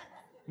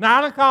 Now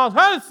I done caused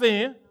her to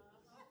sin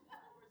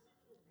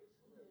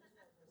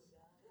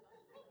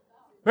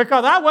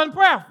because I wasn't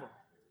prayerful.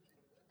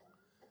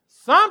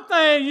 Some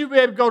things you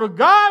better go to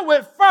God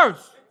with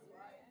first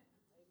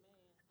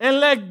and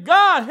let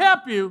God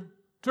help you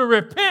to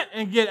repent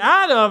and get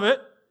out of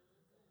it.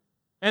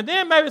 And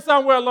then maybe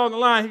somewhere along the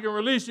line he can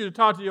release you to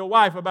talk to your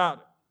wife about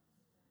it.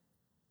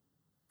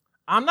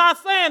 I'm not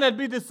saying that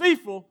be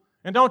deceitful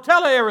and don't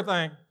tell her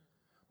everything,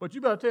 but you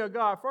better tell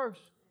God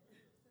first.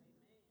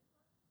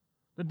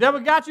 The devil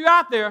got you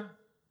out there,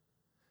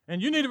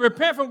 and you need to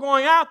repent from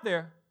going out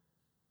there.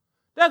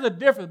 There's a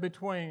difference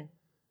between,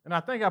 and I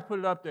think I put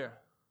it up there,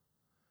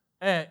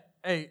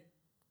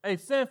 a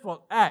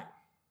sinful act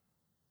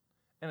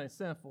and a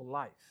sinful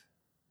life.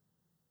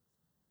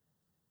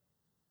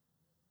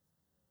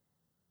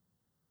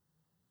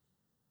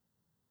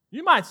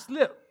 You might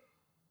slip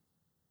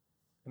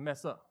and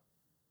mess up.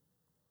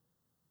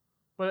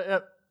 But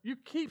if you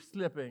keep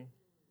slipping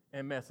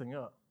and messing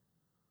up,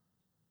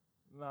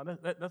 now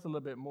that's a little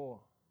bit more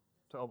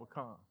to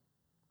overcome.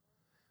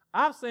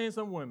 I've seen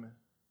some women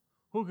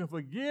who can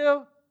forgive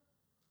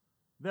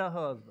their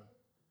husband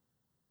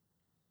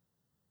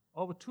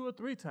over 2 or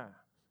 3 times.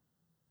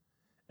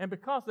 And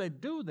because they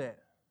do that,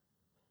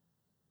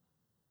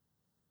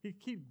 he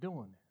keeps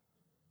doing it.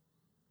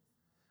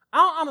 I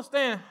don't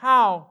understand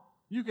how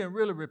you can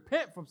really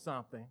repent from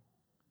something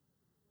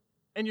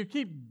and you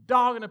keep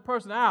dogging the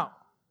person out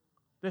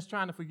that's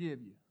trying to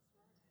forgive you.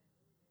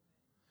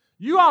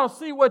 You ought to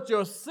see what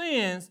your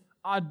sins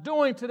are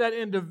doing to that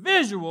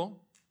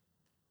individual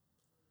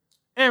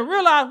and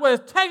realize what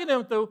it's taking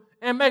them through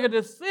and make a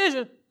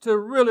decision to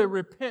really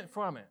repent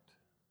from it.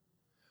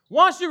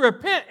 Once you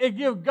repent, it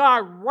gives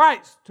God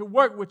rights to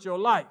work with your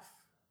life.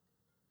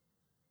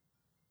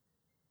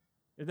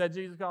 Is that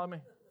Jesus calling me?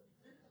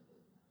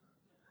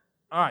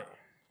 All right.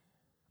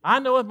 I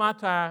know it's my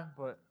time,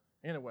 but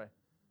anyway.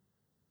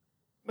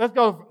 Let's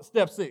go to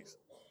step 6.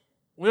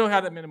 We don't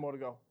have that many more to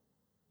go.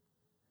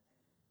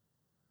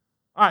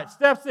 All right,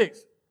 step 6.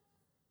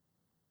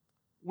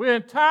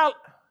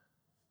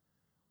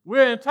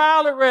 We're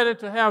entirely ready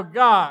to have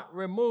God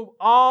remove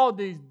all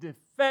these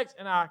defects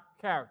in our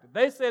character.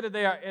 They say that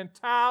they are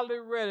entirely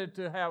ready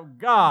to have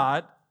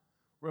God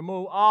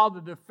remove all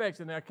the defects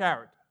in their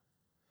character.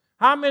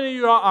 How many of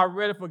you are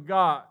ready for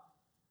God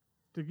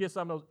to get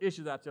some of those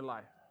issues out your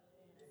life?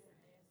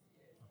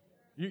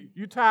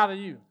 You tired of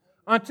you.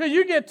 Until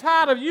you get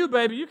tired of you,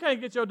 baby, you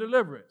can't get your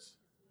deliverance.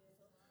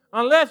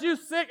 Unless you're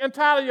sick and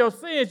tired of your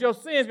sins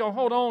going to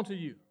hold on to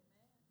you.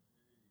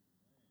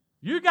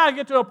 You got to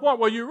get to a point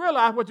where you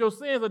realize what your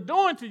sins are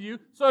doing to you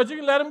so that you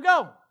can let them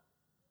go.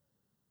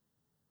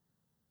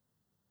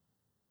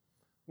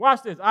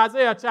 Watch this.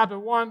 Isaiah chapter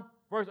 1,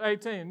 verse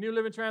 18, New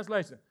Living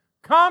Translation.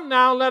 Come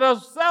now, let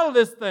us settle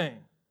this thing.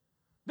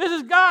 This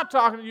is God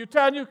talking to you,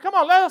 telling you, come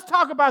on, let us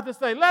talk about this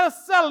thing. Let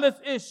us settle this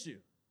issue.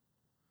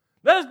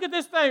 Let us get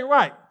this thing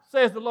right,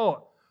 says the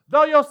Lord.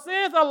 Though your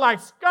sins are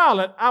like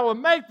scarlet, I will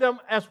make them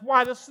as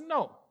white as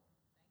snow.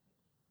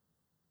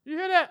 You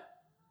hear that?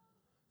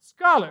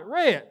 Scarlet,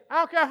 red. I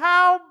don't care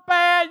how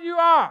bad you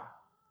are,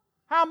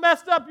 how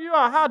messed up you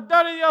are, how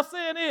dirty your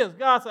sin is.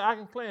 God said, I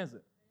can cleanse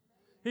it.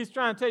 He's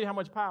trying to tell you how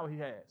much power he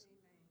has.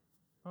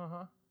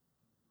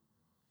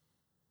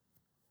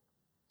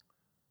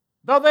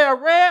 Though they are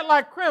red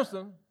like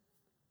crimson,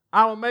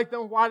 I will make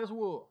them white as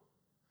wool.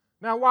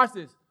 Now watch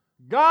this.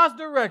 God's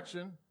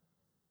direction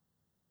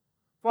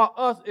for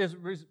us is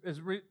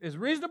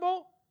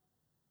reasonable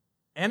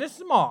and it's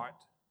smart.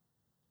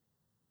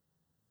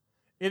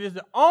 It is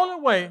the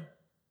only way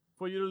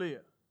for you to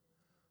live.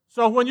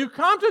 So when you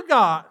come to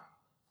God,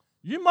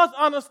 you must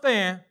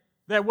understand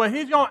that what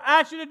he's going to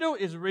ask you to do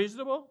is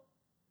reasonable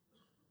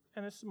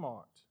and it's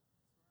smart.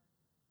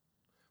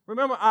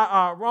 Remember,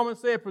 Romans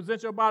said,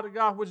 present your body to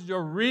God, which is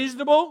your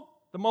reasonable,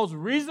 the most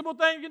reasonable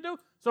thing you can do.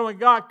 So when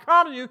God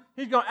comes to you,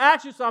 he's going to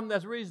ask you something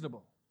that's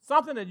reasonable,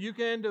 something that you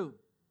can do.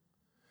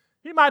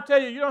 He might tell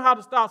you, you don't have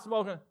to stop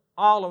smoking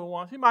all at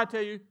once. He might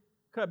tell you,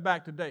 cut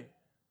back today.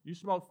 You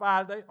smoke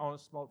 5 today, only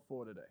smoke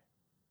 4 today.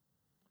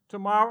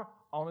 Tomorrow,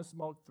 only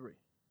smoke 3.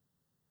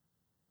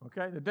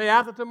 Okay? The day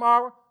after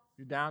tomorrow,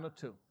 you're down to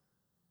 2.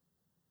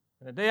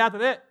 And the day after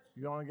that,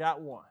 you only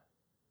got 1.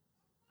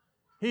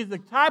 He's the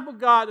type of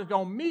God that's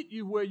going to meet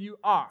you where you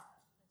are.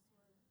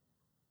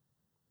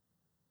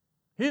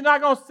 He's not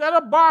going to set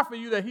a bar for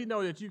you that he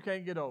knows that you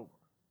can't get over.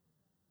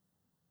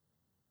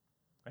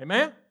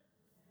 Amen?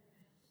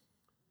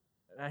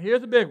 Now here's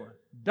the big one.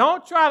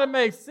 Don't try to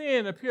make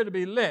sin appear to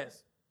be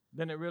less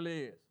than it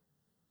really is.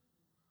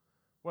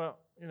 Well,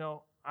 you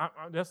know,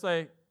 let's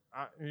say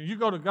you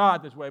go to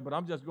God this way, but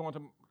I'm just going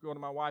to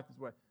my wife this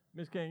way.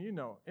 Miss King, you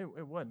know,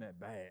 it wasn't that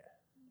bad.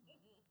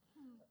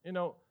 You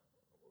know,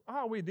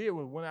 all we did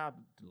was went out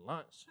to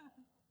lunch.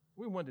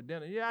 We went to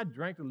dinner. Yeah, I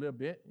drank a little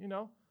bit, you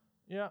know.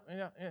 Yeah.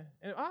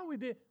 And all we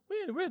did, we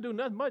didn't really do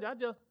nothing much. I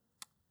just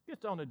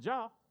get on the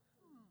jaw.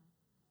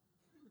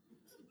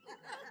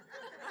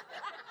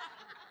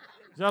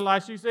 Just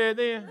like she said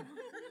then,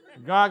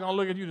 God going to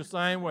look at you the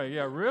same way.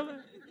 Yeah, really?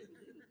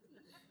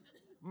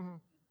 Mm-hmm.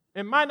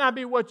 It might not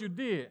be what you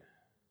did.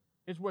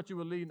 It's what you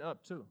were leading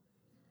up to.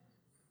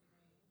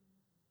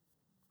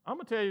 I'm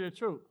going to tell you the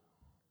truth,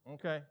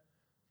 okay?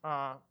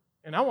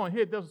 And I want to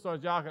hit this so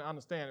that y'all can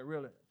understand it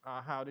really,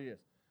 how it is.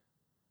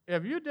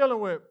 If you're dealing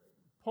with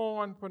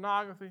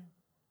pornography,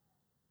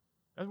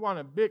 that's one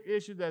of the big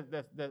issues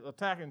that's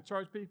attacking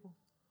church people.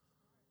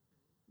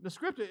 The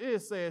scripture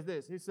says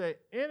this. He said,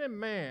 any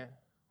man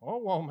or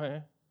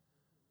woman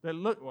that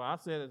I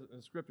said it in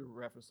a scripture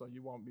reference so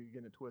you won't be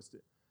getting it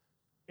twisted.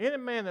 Any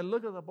man that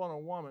looketh upon a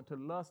woman to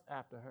lust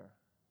after her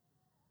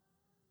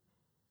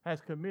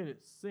has committed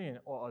sin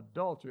or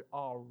adultery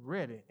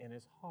already in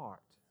his heart.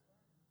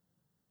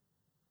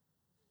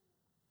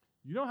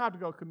 You don't have to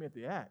go commit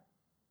the act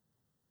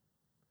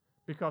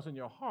because in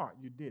your heart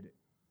you did it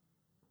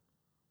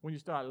when you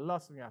start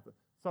lusting after.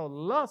 So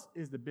lust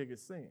is the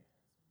biggest sin.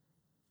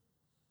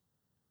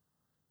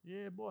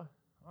 Yeah, boy.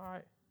 All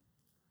right.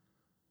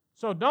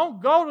 So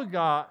don't go to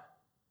God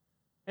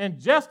and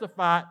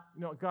justify,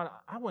 God,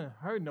 I wouldn't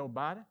hurt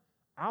nobody.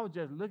 I was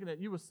just looking at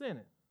you were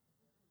sinning.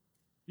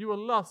 You were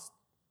lust.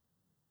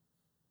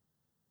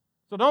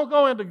 So don't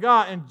go into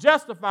God and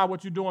justify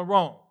what you're doing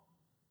wrong.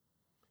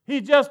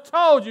 He just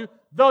told you,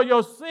 though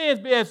your sins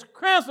be as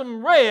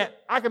crimson red,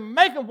 I can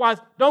make them white.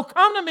 Don't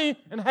come to me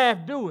and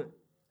half do it.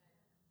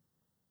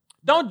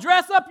 Don't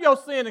dress up your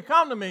sin and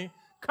come to me.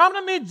 Come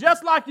to me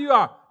just like you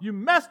are. You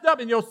messed up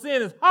and your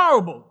sin is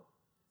horrible.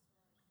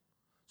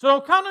 So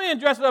don't come to me and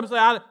dress it up and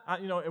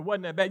say, it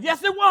wasn't that bad.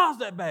 Yes, it was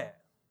that bad.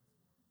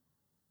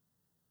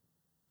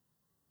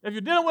 If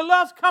you're dealing with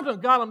lust, come to him.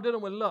 God, I'm dealing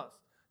with lust.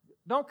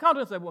 Don't come to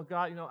him and say, well,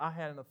 God, I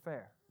had an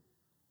affair.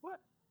 What?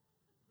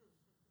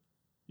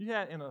 You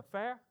had an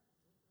affair?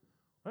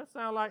 That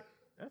sounds like,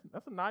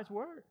 that's a nice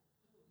word.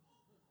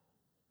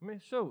 I mean,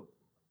 sure.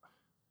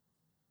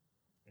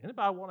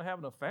 Anybody want to have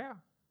an affair?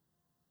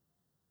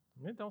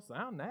 I mean, it don't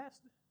sound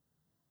nasty.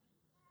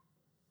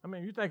 I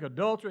mean, you think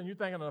adultery and you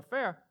think an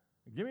affair,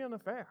 give me an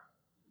affair.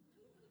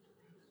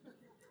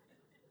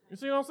 You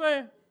see what I'm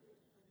saying?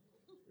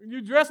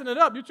 You're dressing it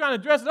up. You're trying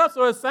to dress it up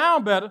so it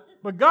sounds better.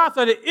 But God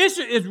said the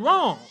issue is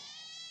wrong.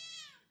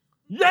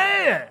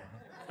 Yeah.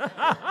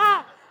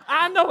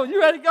 I know. You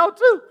ready to go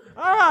too?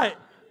 All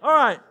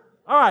right.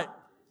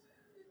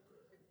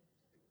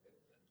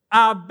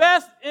 Our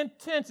best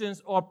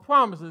intentions or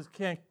promises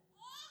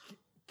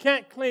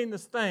can't clean the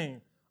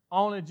stain.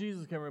 Only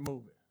Jesus can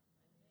remove it.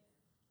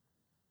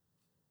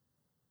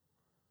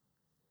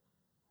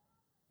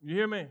 You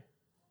hear me?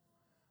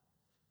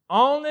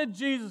 Only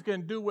Jesus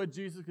can do what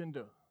Jesus can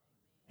do.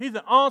 He's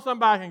the only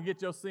somebody can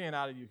get your sin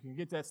out of you, can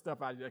get that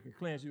stuff out of you, that can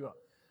cleanse you up.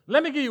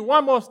 Let me give you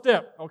one more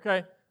step,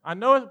 okay? I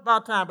know it's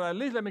about time, but at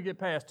least let me get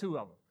past 2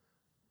 of them.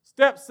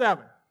 Step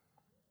 7.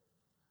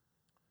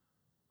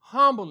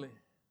 Humbly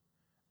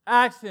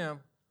ask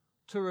him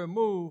to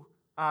remove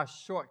our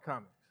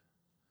shortcomings.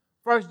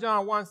 1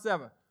 John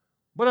 1:7.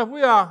 But if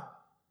we are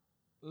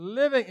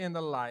living in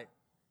the light,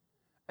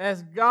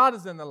 as God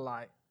is in the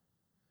light,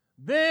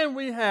 then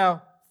we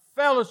have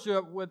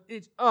fellowship with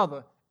each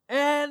other,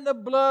 and the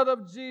blood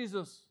of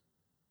Jesus,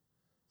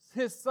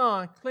 his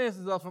Son,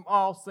 cleanses us from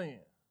all sin.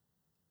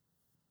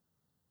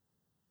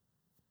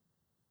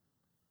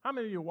 How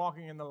many of you are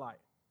walking in the light?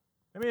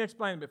 Let me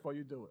explain it before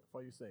you do it,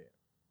 before you say it.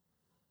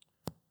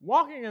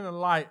 Walking in the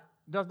light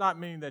does not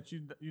mean that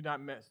you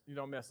don't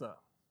mess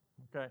up,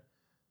 okay?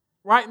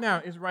 Right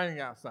now, it's raining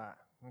outside,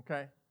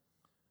 okay?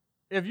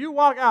 If you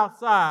walk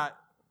outside,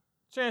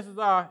 chances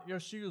are your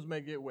shoes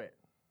may get wet.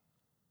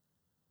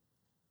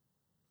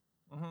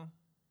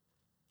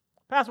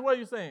 Pastor, what are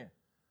you saying?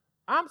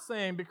 I'm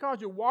saying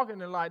because you're walking in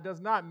the light does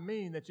not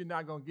mean that you're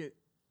not going to get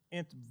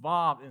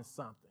involved in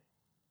something.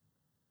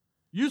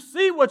 You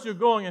see what you're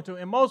going into,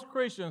 and most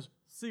Christians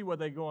see what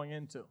they're going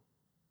into.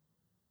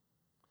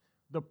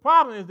 The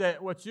problem is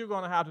that what you're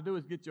going to have to do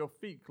is get your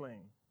feet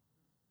clean.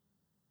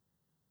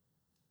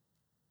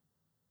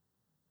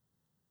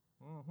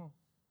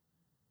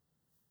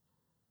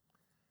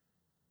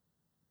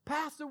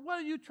 Pastor, what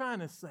are you trying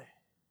to say?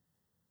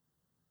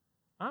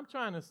 I'm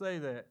trying to say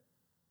that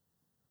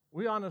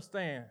we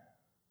understand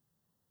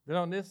that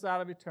on this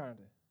side of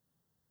eternity,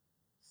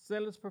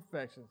 sinless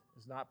perfection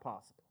is not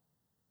possible.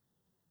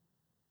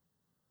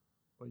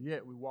 But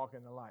yet we walk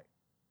in the light.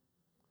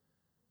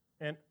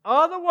 In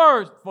other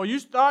words, before you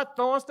start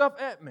throwing stuff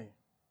at me,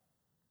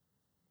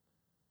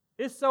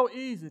 it's so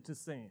easy to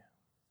sin.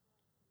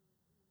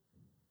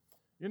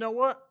 You know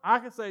what? I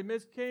can say,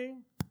 Miss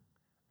King,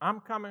 I'm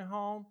coming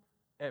home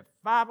at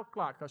 5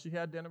 o'clock because she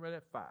had dinner ready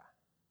at 5.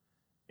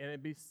 And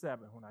it'd be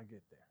 7 when I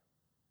get there.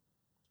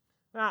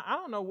 Now, I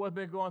don't know what's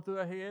been going through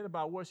her head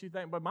about what she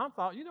thinks, but my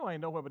thought,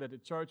 ain't nowhere but at the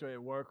church or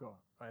at work or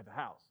at the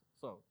house.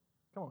 So,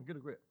 come on, get a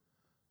grip.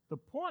 The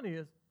point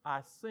is,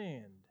 I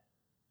sinned.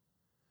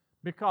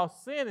 Because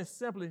sin is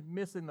simply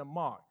missing the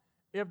mark.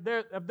 If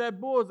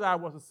that bullseye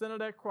was the center of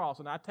that cross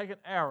and I take an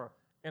arrow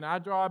and I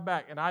draw it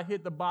back and I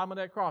hit the bottom of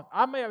that cross,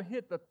 I may have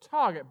hit the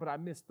target, but I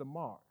missed the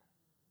mark.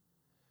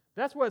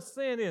 That's what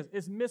sin is.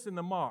 It's missing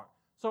the mark.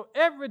 So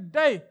every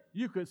day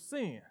you could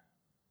sin.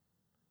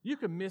 You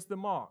could miss the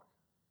mark.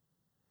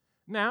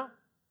 Now,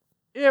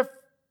 if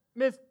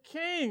Miss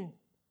King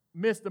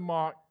missed the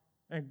mark,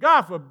 and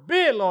God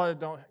forbid, Lord,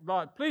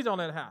 please don't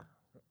let it happen.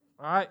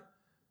 All right?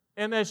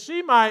 And that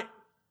she might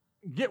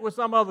get with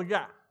some other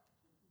guy.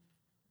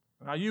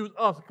 And I use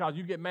us because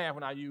you get mad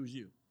when I use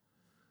you.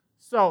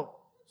 So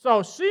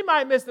she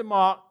might miss the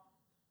mark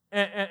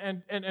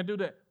and do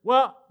that.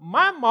 Well,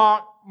 my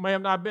mark may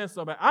have not been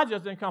so bad. I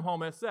just didn't come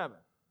home at 7.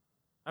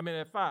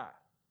 At 5.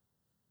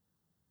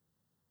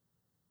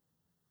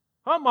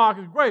 Her mark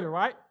is greater,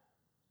 right?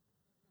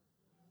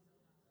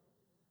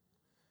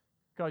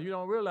 Because you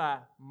don't realize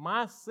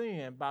my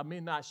sin by me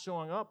not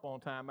showing up on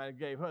time, I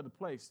gave her the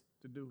place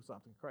to do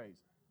something crazy.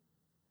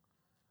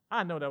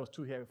 I know that was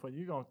too heavy for you.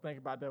 You're going to think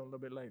about that a little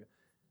bit later.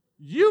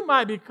 You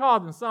might be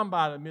causing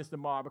somebody to miss the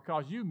mark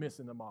because you're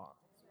missing the mark.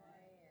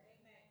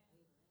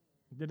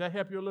 Did that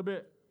help you a little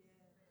bit?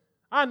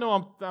 I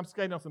know I'm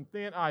skating on some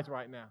thin ice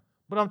right now,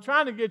 but I'm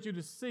trying to get you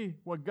to see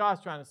what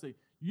God's trying to see.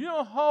 You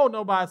don't hold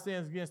nobody's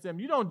sins against them.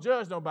 You don't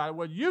judge nobody.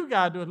 What you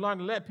got to do is learn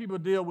to let people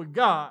deal with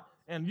God,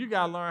 and you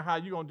got to learn how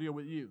you're going to deal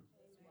with you.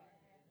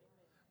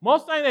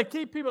 Most things that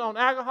keep people on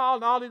alcohol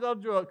and all these other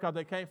drugs because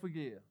they can't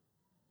forgive.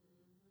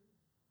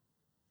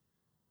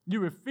 You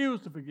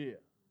refuse to forgive.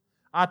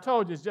 I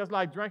told you it's just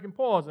like drinking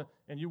poison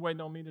and you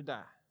waiting on me to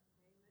die.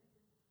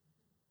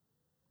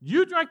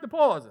 You drank the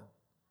poison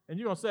and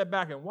you're going to sit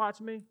back and watch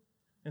me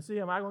and see,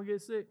 am I going to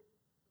get sick?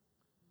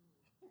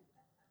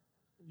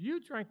 You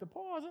drank the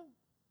poison.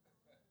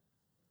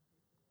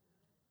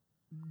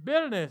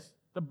 Bitterness,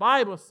 the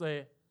Bible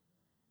said,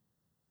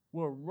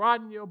 will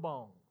rotten your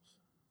bones.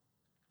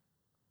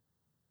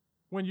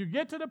 When you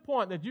get to the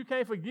point that you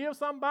can't forgive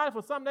somebody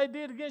for something they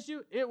did against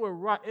you, it will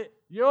rot.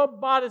 Your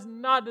body's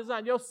not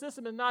designed, your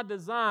system is not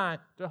designed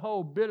to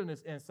hold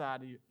bitterness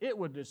inside of you. It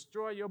will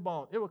destroy your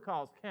bones. It will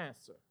cause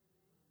cancer.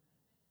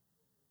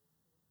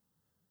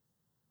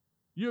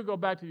 You'll go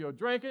back to your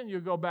drinking,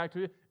 you'll go back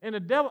to it. And the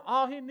devil,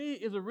 all he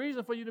needs is a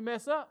reason for you to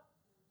mess up.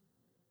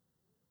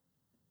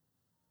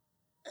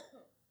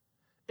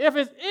 If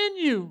it's in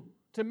you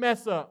to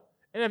mess up,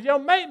 and if your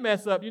mate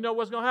mess up, you know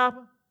what's going to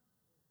happen?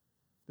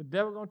 The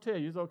devil's going to tell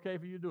you it's okay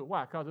for you to do it.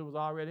 Why? Because it was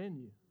already in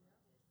you.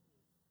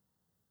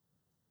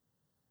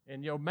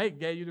 And your mate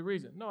gave you the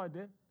reason. No, it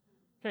didn't.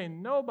 Can't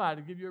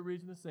nobody give you a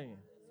reason to sin.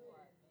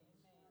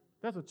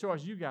 That's a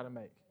choice you got to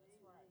make.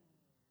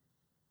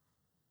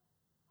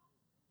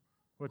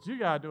 What you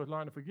got to do is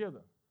learn to forgive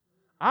them.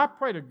 I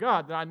pray to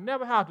God that I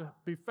never have to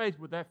be faced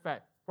with that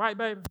fact. Right,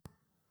 baby?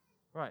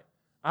 Right.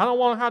 I don't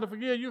want to have to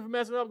forgive you for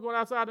messing up going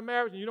outside the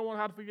marriage, and you don't want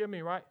to have to forgive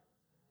me, right?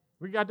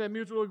 We got that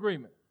mutual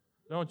agreement.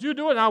 Don't you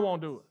do it, and I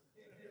won't do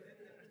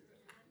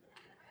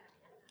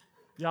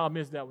it. Y'all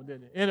missed that one,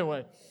 didn't you?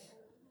 Anyway.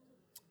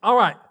 All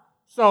right.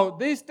 So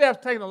these steps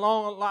taking a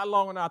lot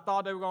longer than I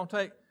thought they were going to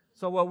take.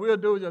 So what we'll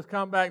do is just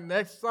come back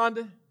next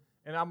Sunday,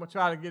 and I'm going to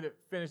try to get it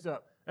finished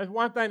up. That's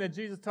one thing that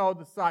Jesus told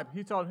the disciples.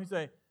 He told them, he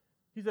said,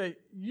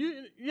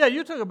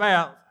 you took a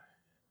bath,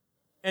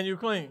 and you're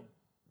clean.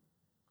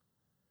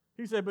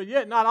 He said, but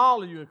yet not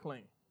all of you are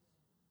clean.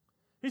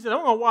 He said,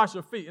 I'm going to wash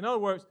your feet. In other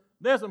words,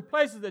 there's some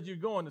places that you're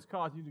going that's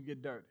causing you to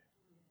get dirty.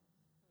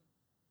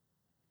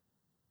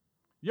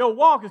 Your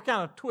walk is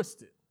kind of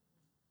twisted.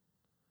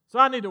 So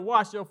I need to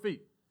wash your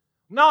feet.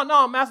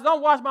 No, Master,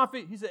 don't wash my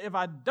feet. He said, if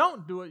I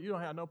don't do it, you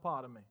don't have no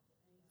part of me.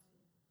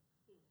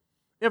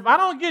 If I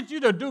don't get you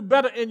to do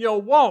better in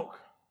your walk,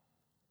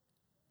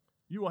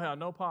 you will have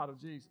no part of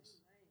Jesus.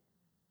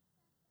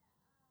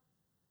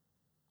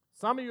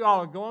 Some of you all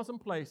are going some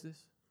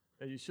places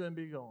that you shouldn't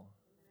be going.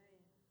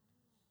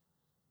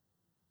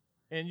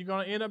 And you're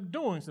going to end up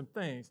doing some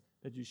things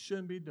that you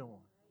shouldn't be doing.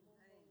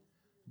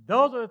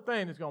 Those are the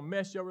things that's going to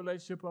mess your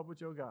relationship up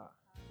with your God.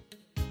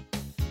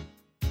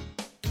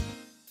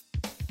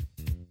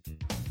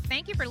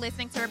 Thank you for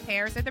listening to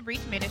Repairers of the Breach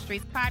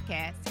Ministries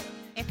podcast.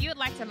 If you would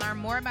like to learn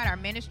more about our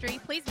ministry,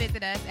 please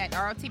visit us at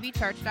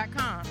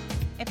rotvchurch.com.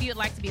 If you would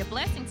like to be a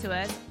blessing to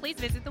us, please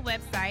visit the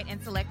website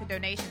and select the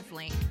donations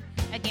link.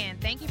 Again,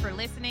 thank you for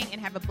listening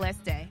and have a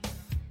blessed day.